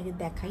 আমি আপনাকে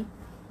দেখাই।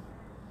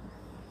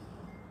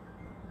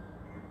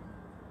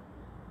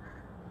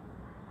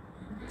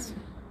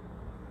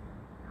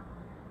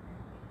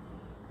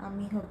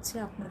 আমি হচ্ছে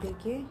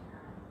আপনাদেরকে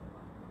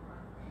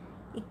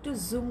একটু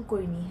জুম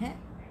করে নিই, হ্যাঁ,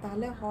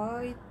 তাহলে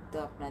হয়তো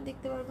আপনারা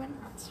দেখতে পারবেন।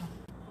 আচ্ছা,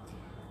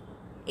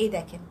 এই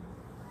দেখেন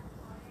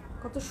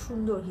কত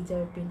সুন্দর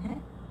হিজাবের পিন।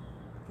 হ্যাঁ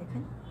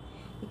দেখেন,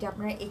 এটা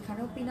আপনারা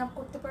এখানেও পিন আপ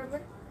করতে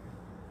পারবেন।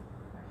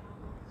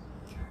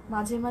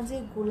 মাঝে মাঝে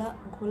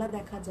ঘোলা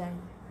দেখা যায়।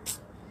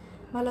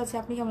 ভালো আছে,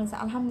 আপনি কেমন আছেন?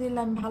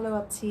 আলহামদুলিল্লাহ আমি ভালো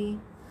আছি।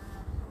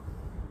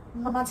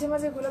 মাঝে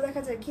মাঝে ঘোলা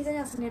দেখা যায়, কি জানি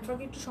আছে,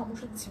 নেটওয়ার্কে একটু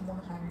সমস্যা দিচ্ছে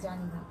মনে হয়, আমি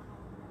জানি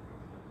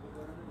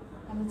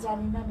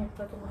না,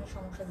 নেটওয়ার্কে মনে হয়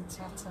সমস্যা দিচ্ছে।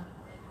 আচ্ছা,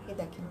 এই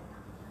দেখেন,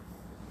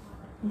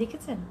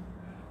 দেখেছেন?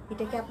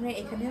 এটাকে আপনারা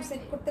এখানেও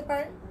সেট করতে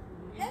পারেন,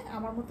 হ্যাঁ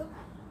আমার মতো,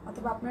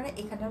 অথবা আপনারা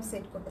এখানেও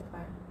সেট করতে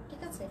পারেন,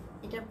 ঠিক আছে?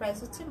 এটার প্রাইস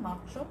হচ্ছে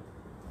মাত্র,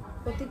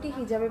 প্রতিটি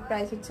হিজাবের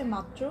প্রাইস হচ্ছে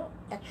মাত্র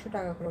 100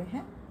 টাকা করে।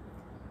 হ্যাঁ,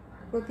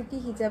 প্রতিটি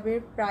হিজাবের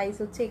প্রাইস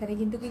হচ্ছে, এখানে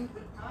কিন্তু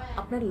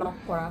আপনার লক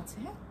করা আছে।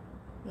 হ্যাঁ,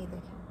 এই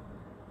দেখেন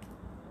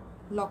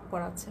লক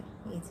করা আছে,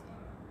 এই যে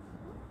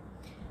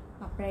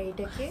আপনারা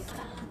এটাকে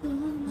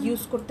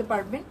ইউজ করতে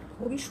পারবেন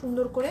খুবই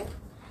সুন্দর করে।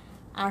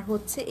 আর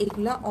হচ্ছে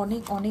এগুলা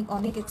অনেক অনেক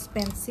অনেক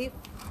এক্সপেন্সিভ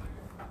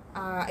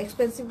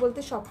বলতে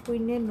সব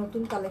কুইনের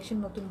নতুন কালেকশন,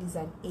 নতুন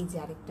ডিজাইন। এই যে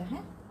আরেকটা,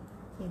 হ্যাঁ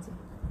এই যে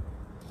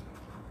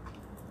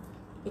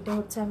এটা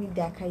হচ্ছে, আমি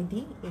দেখাই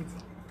দিই, এই যে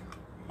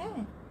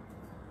হ্যাঁ,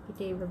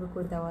 এটা এইভাবে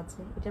করে দেওয়া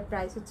আছে। এটার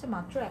প্রাইস হচ্ছে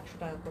মাত্র 100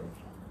 টাকা করে।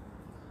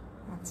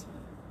 আচ্ছা,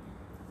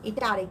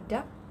 এটা আরেকটা,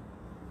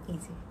 এই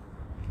যে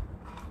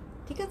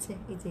ঠিক আছে,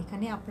 এই যে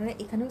এখানে আপনারা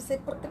এখানেও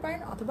সেট করতে পারেন,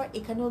 অথবা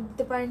এখানেও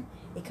দিতে পারেন,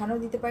 এখানেও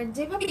দিতে পারেন,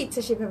 যেভাবে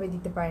ইচ্ছা সেভাবে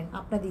দিতে পারেন,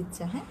 আপনাদের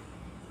ইচ্ছা। হ্যাঁ,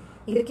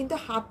 এগুলো কিন্তু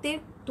হাতের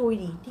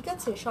তৈরি, ঠিক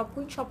আছে?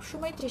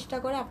 সবসময় চেষ্টা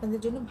করে আপনাদের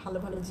জন্য ভালো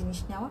ভালো জিনিস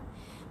নেওয়া।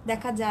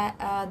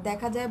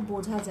 দেখা যায়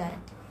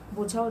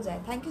বোঝাও যায়।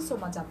 থ্যাংক ইউ সো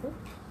মাচ আপু।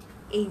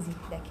 এই যে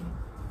দেখেন,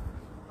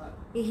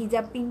 এই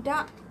হিজাব পিনটা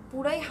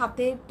পুরাই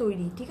হাতের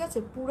তৈরি, ঠিক আছে?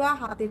 পুরা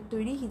হাতের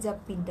তৈরি হিজাব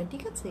পিনটা,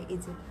 ঠিক আছে? এই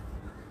যে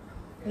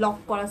লক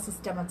করার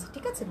সিস্টেম আছে,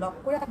 ঠিক আছে? লক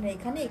করে আপনারা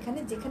এখানে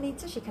যেখানে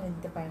ইচ্ছা সেখানে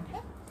দিতে পারেন।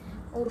 হ্যাঁ,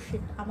 ও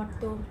শিট, আমার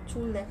তো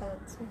চুল দেখা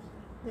যাচ্ছে,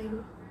 যাই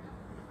হোক।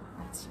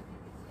 আচ্ছা,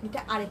 এটা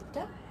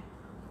আরেকটা,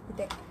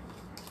 দেখেন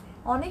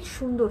অনেক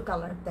সুন্দর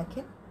কালার,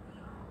 দেখেন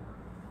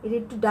এটা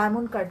একটু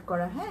ডায়মন্ড কাট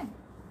করা। হ্যাঁ,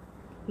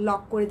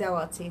 লক করে দেওয়া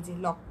আছে, এই যে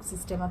লক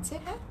সিস্টেম আছে।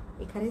 হ্যাঁ,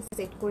 এখানে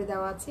সেট করে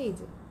দেওয়া আছে। এই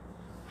যে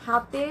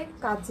হাতের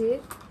কাজের,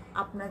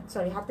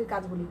 হাতের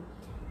কাজ বলি,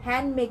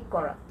 হ্যান্ড মেক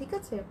করা, ঠিক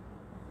আছে?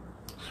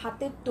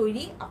 হাতের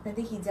তৈরি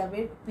আপনাদের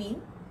হিজাবের পিন।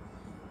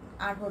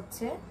 আর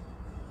হচ্ছে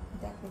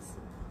দেখাইছি,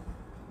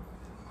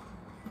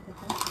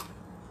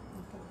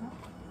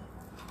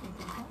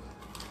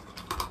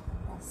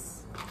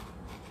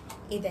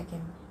 এই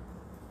দেখেন,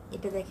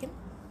 এটা দেখেন,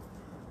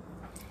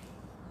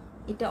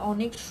 এটা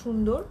অনেক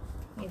সুন্দর।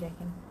 এই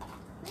দেখেন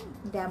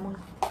ডায়মন্ড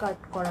কাট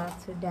করা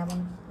আছে,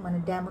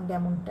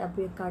 ডায়মন্ড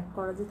টাইপের কাট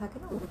করা যে থাকে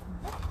না, ওরকম।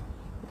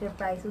 এটার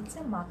প্রাইস হচ্ছে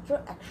মাত্র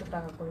 100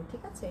 টাকা করে,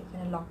 ঠিক আছে?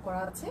 এখানে লক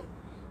করা আছে।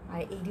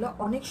 আর এইগুলো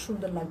অনেক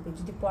সুন্দর লাগবে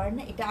যদি পরেন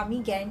না, এটা আমি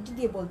গ্যারান্টি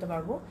দিয়ে বলতে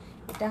পারবো।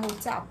 এটা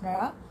হচ্ছে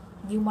আপনারা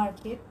নিউ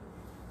মার্কেট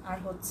আর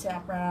হচ্ছে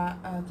আপনারা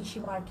কৃষি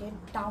মার্কেট,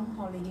 টাউন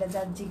হল, এগুলো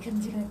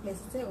যেখানে প্লেস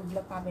আছে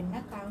ওগুলো পাবেন না।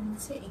 কারণ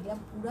হচ্ছে এগুলো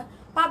পুরা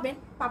পাবেন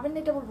না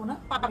এটা বলবো না,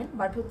 পাবেন,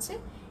 বাট হচ্ছে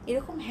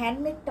এরকম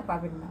হ্যান্ডমেডটা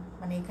পাবেন না।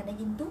 মানে এখানে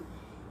কিন্তু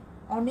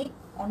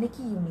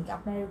অনেকই ইউনিক,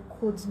 আপনার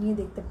খোঁজ নিয়ে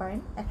দেখতে পারেন।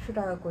 100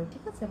 টাকা করে,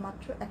 ঠিক আছে?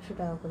 মাত্র 100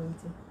 টাকা করে, এই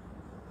যে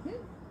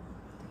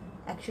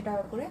 100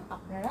 টাকা করে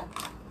আপনারা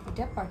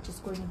এটা পারচেস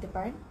করে নিতে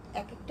পারেন।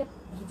 এক একটা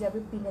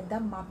হিজাবের পিনের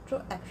দাম মাত্র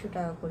 100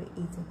 টাকা করে,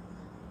 এই যে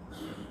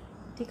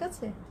ঠিক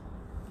আছে?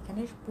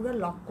 এখানে পুরো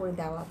লক করে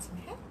দেওয়া আছে।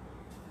 হ্যাঁ,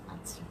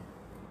 আচ্ছা,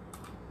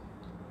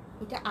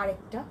 এটা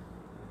আরেকটা,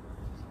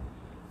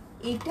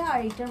 এইটা আর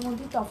এটার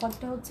মধ্যে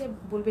তফাৎটা হচ্ছে,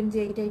 বলবেন যে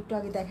এটা একটু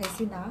আগে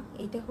দেখাইছি না,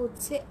 এটা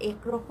হচ্ছে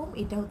একরকম,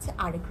 এটা হচ্ছে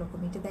আরেক রকম।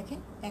 এটা দেখেন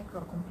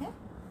একরকম, হ্যাঁ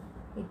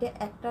এটা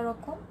একটা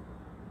রকম,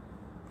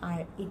 আর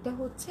এটা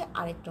হচ্ছে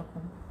আরেক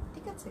রকম,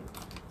 ঠিক আছে?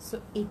 সো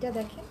এটা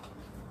দেখেন,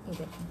 এই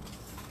দেখেন,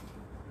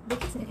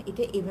 দেখেছেন?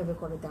 এটা এভাবে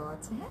করে দেওয়া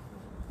আছে। হ্যাঁ,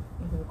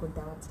 এভাবে করে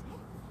দেওয়া আছে।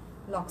 হ্যাঁ,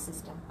 লক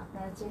সিস্টেম,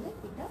 আপনারা চাইলে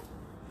এটা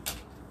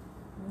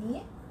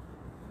নিয়ে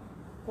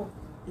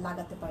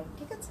লাগাতে পারেন,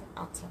 ঠিক আছে?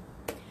 আচ্ছা,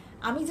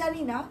 আমি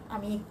জানি না,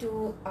 আমি একটু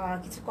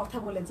কিছু কথা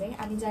বলে যাই।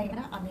 আমি জানি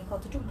না আমি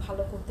কতটুকু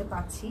ভালো করতে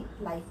পারছি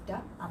লাইফটা।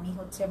 আমি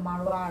হচ্ছে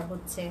মারোয়া আর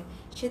হচ্ছে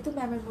সেতু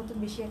ম্যামের মতন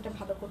বেশি একটা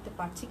ভালো করতে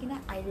পারছি কিনা,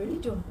 I really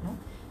don't know.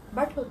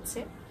 But হচ্ছে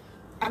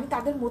আমি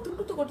তাদের মতন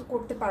তো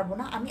করতে পারবো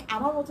না, আমি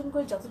আমার মতন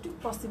করে যতটুকু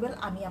পসিবল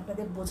আমি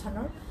আপনাদের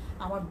বোঝানোর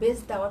আমার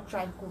বেস্ট দেওয়ার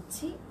ট্রাই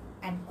করছি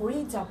অ্যান্ড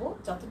করেই যাব।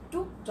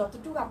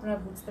 যতটুকু আপনারা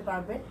বুঝতে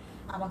পারবেন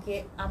আমাকে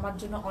আমার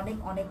জন্য অনেক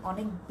অনেক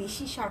অনেক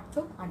বেশি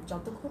সার্থক। আর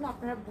যতক্ষণ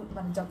আপনারা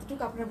মানে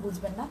যতটুকু আপনারা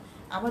বুঝবেন না,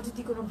 আমার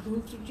যদি কোনো ভুল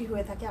ত্রুটি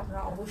হয়ে থাকে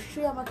আপনারা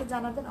অবশ্যই আমাকে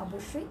জানাবেন,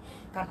 অবশ্যই।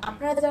 কারণ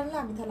আপনারা জানলে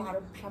আমি তাহলে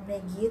আরও সামনে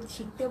গিয়ে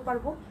শিখতেও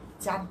পারবো,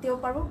 জানতেও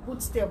পারবো,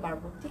 বুঝতেও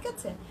পারবো, ঠিক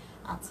আছে?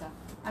 আচ্ছা,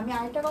 আমি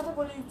আরেকটা কথা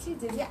বলে দিচ্ছি,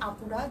 যে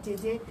আপুরা,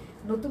 যে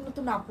নতুন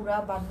নতুন আপুরা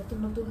বা নতুন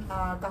নতুন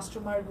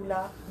কাস্টমারগুলা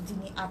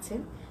যিনি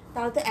আছেন,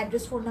 তারা তো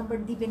অ্যাড্রেস ফোন নাম্বার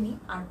দিবেনই।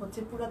 আর হচ্ছে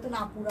পুরাতন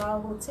আপুরা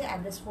হচ্ছে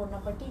অ্যাড্রেস ফোন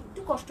নাম্বারটি একটু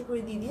কষ্ট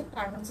করে দিয়ে দিন,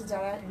 কারণ হচ্ছে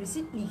যারা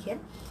রিসিপ্ট লিখেন,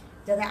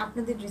 যারা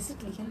আপনাদের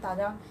রিসিপ্ট লিখেন,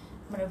 তারা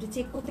মানে ওটা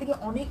চেক করতে গিয়ে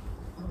অনেক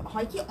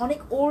হয় কি, অনেক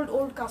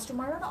ওল্ড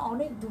কাস্টমাররা না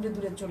অনেক দূরে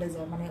দূরে চলে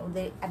যায় মানে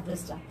ওদের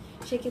অ্যাড্রেসটা।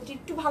 সেক্ষেত্রে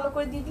একটু ভালো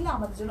করে দিয়ে দিলে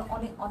আমাদের জন্য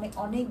অনেক অনেক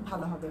অনেক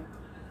ভালো হবে,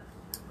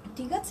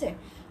 ঠিক আছে?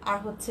 আর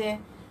হচ্ছে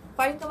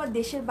ফারিন, তোমার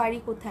দেশের বাড়ি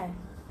কোথায়?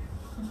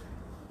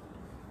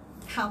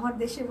 আমার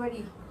দেশের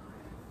বাড়ি,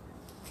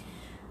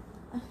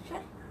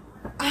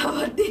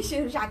 আমার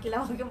দেশের, শাকিলা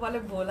আমাকে বলে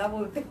ভোলা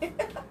বলতে।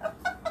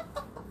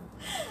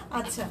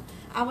 আচ্ছা,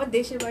 আমার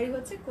দেশের বাড়ি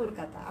হচ্ছে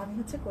কলকাতা, আমি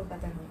হচ্ছে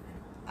কলকাতার মেয়ে।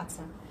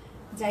 আচ্ছা,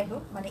 যাই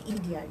হোক, মানে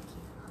ইন্ডিয়া আর কি।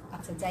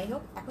 আচ্ছা, যাই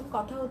হোক, এখন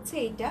কথা হচ্ছে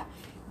এইটা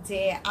যে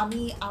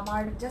আমি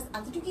আমার জাস্ট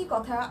এতটুকুই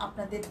কথা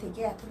আপনাদের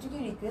থেকে,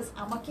 এতটুকুই রিকোয়েস্ট,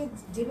 আমাকে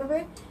যেভাবে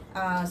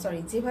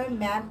যেভাবে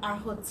ম্যাম আর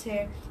হচ্ছে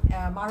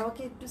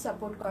মারোয়াকে একটু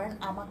সাপোর্ট করেন,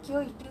 আমাকেও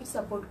একটু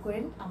সাপোর্ট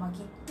করেন,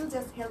 আমাকে একটু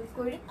জাস্ট হেল্প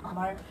করেন।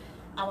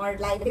 আমার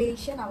লাইভে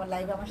এসেন, আমার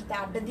লাইভে আমার সাথে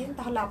আড্ডা দিন,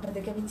 তাহলে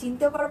আপনাদেরকে আমি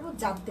চিনতেও পারবো,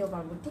 জানতেও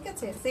পারবো, ঠিক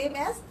আছে? সেম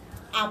অ্যাজ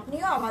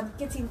আপনিও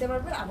আমাকে চিনতে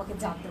পারবেন, আমাকে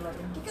জানতে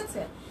পারবেন, ঠিক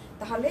আছে?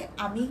 তাহলে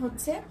আমি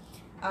হচ্ছে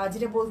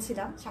যেটা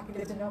বলছিলাম,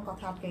 শাকিলের জন্য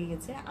কথা আটকে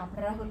গেছে।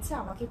 আপনারা হচ্ছে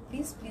আমাকে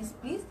প্লিজ প্লিজ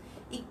প্লিজ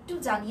একটু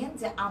জানিয়েন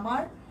যে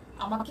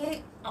আমাকে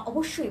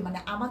অবশ্যই, মানে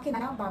আমাকে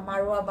না, বা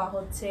মারোয়া বা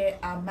হচ্ছে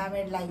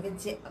ম্যামের লাইভে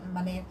যে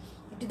মানে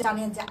একটু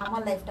জানিয়েন যে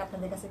আমার লাইফটা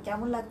আপনাদের কাছে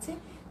কেমন লাগছে।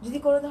 যদি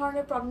কোনো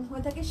ধরনের প্রবলেম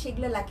হয়ে থাকে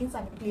সেগুলো ল্যাকিংস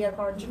আমি ক্লিয়ার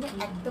করার জন্য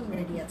একদম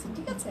রেডি আছি,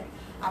 ঠিক আছে?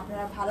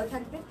 আপনারা ভালো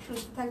থাকবেন,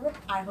 সুস্থ থাকবেন।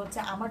 আর হচ্ছে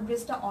আমার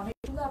ড্রেসটা অনেক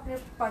সুন্দর, আপনারা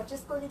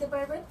পারচেস করে নিতে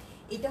পারবেন।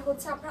 এটা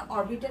হচ্ছে আপনার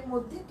অরবিটের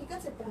মধ্যে, ঠিক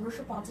আছে?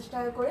 1550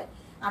 টাকা করে।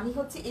 আমি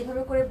হচ্ছে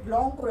এভাবে করে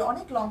লং করে,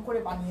 অনেক লং করে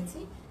বানিয়েছি,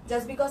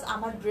 জাস্ট বিকজ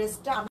আমার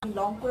ড্রেসটা আমি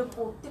লং করে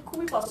পরতে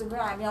খুবই পছন্দ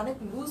করি। আমি অনেক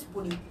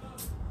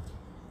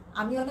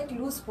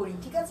লুজ পরি,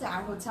 ঠিক আছে?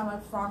 আর হচ্ছে আমার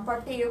ফ্রন্ট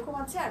পার্টটা এরকম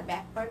আছে আর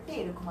ব্যাক পার্টটা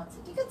এরকম আছে,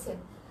 ঠিক আছে?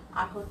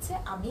 আর হচ্ছে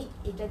আমি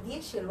এটা দিয়ে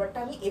সেলভারটা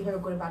আমি এভাবে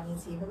করে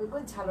বানিয়েছি, এভাবে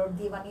করে ঝালর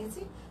দিয়ে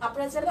বানিয়েছি।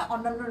 আপনারা চাইলে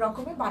অন্যান্য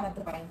রকমের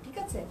বানাতে পারেন, ঠিক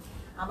আছে?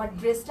 আমার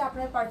ড্রেসটা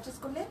আপনারা পারচেস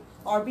করলে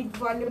অরবিট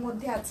ওয়ার্ল্ডের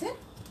মধ্যে আছে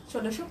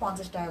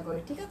 1650 টাকা করে,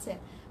 ঠিক আছে?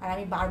 আর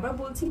আমি বারবার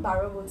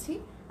বলছি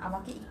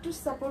আমাকে একটু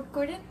সাপোর্ট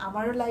করেন,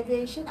 আমারও লাইভে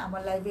এসেন,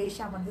 আমার লাইভে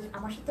এসে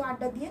আমার সাথে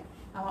আড্ডা দিয়ে,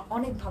 আমার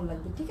অনেক ভালো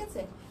লাগবে, ঠিক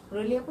আছে?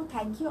 রইলি আপু,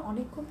 থ্যাংক ইউ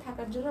অনেকক্ষণ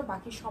থাকার জন্য।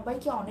 বাকি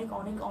সবাইকে অনেক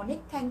অনেক অনেক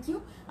থ্যাংক ইউ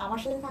আমার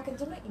সাথে থাকার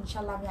জন্য।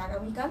 ইনশাল্লাহ আমি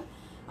আগামীকাল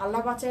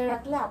আল্লাহ বাঁচায়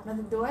রাখলে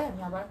আপনাদের দোয়ায়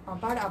আমি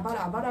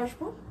আবার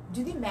আসবো,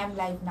 যদি ম্যাম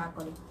লাইভ না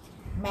করে।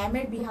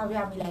 ম্যামের বিহাভে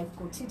আমি লাইভ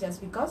করছি জাস্ট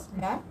বিকজ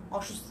ম্যাম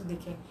অসুস্থ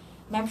দেখে।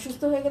 ম্যাম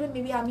সুস্থ হয়ে গেলে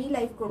মেবি আমিই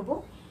লাইভ করব।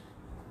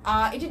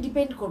 এটা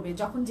ডিপেন্ড করবে,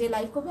 যখন যে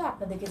লাইভ করবে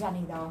আপনাদেরকে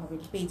জানিয়ে দেওয়া হবে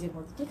পেজের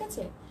মধ্যে, ঠিক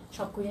আছে?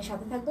 সব কুইনের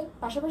সাথে থাকবেন,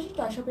 পাশাপাশি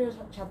টয় শপের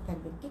সাথে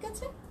থাকবেন, ঠিক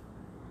আছে?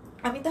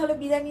 আমি তাহলে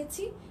বিদায়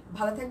নিচ্ছি,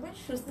 ভালো থাকবেন,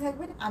 সুস্থ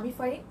থাকবেন। আমি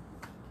ফারিন,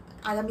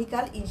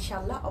 আগামীকাল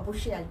ইনশাল্লাহ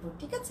অবশ্যই আসবো,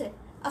 ঠিক আছে?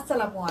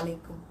 আসসালামু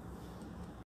আলাইকুম।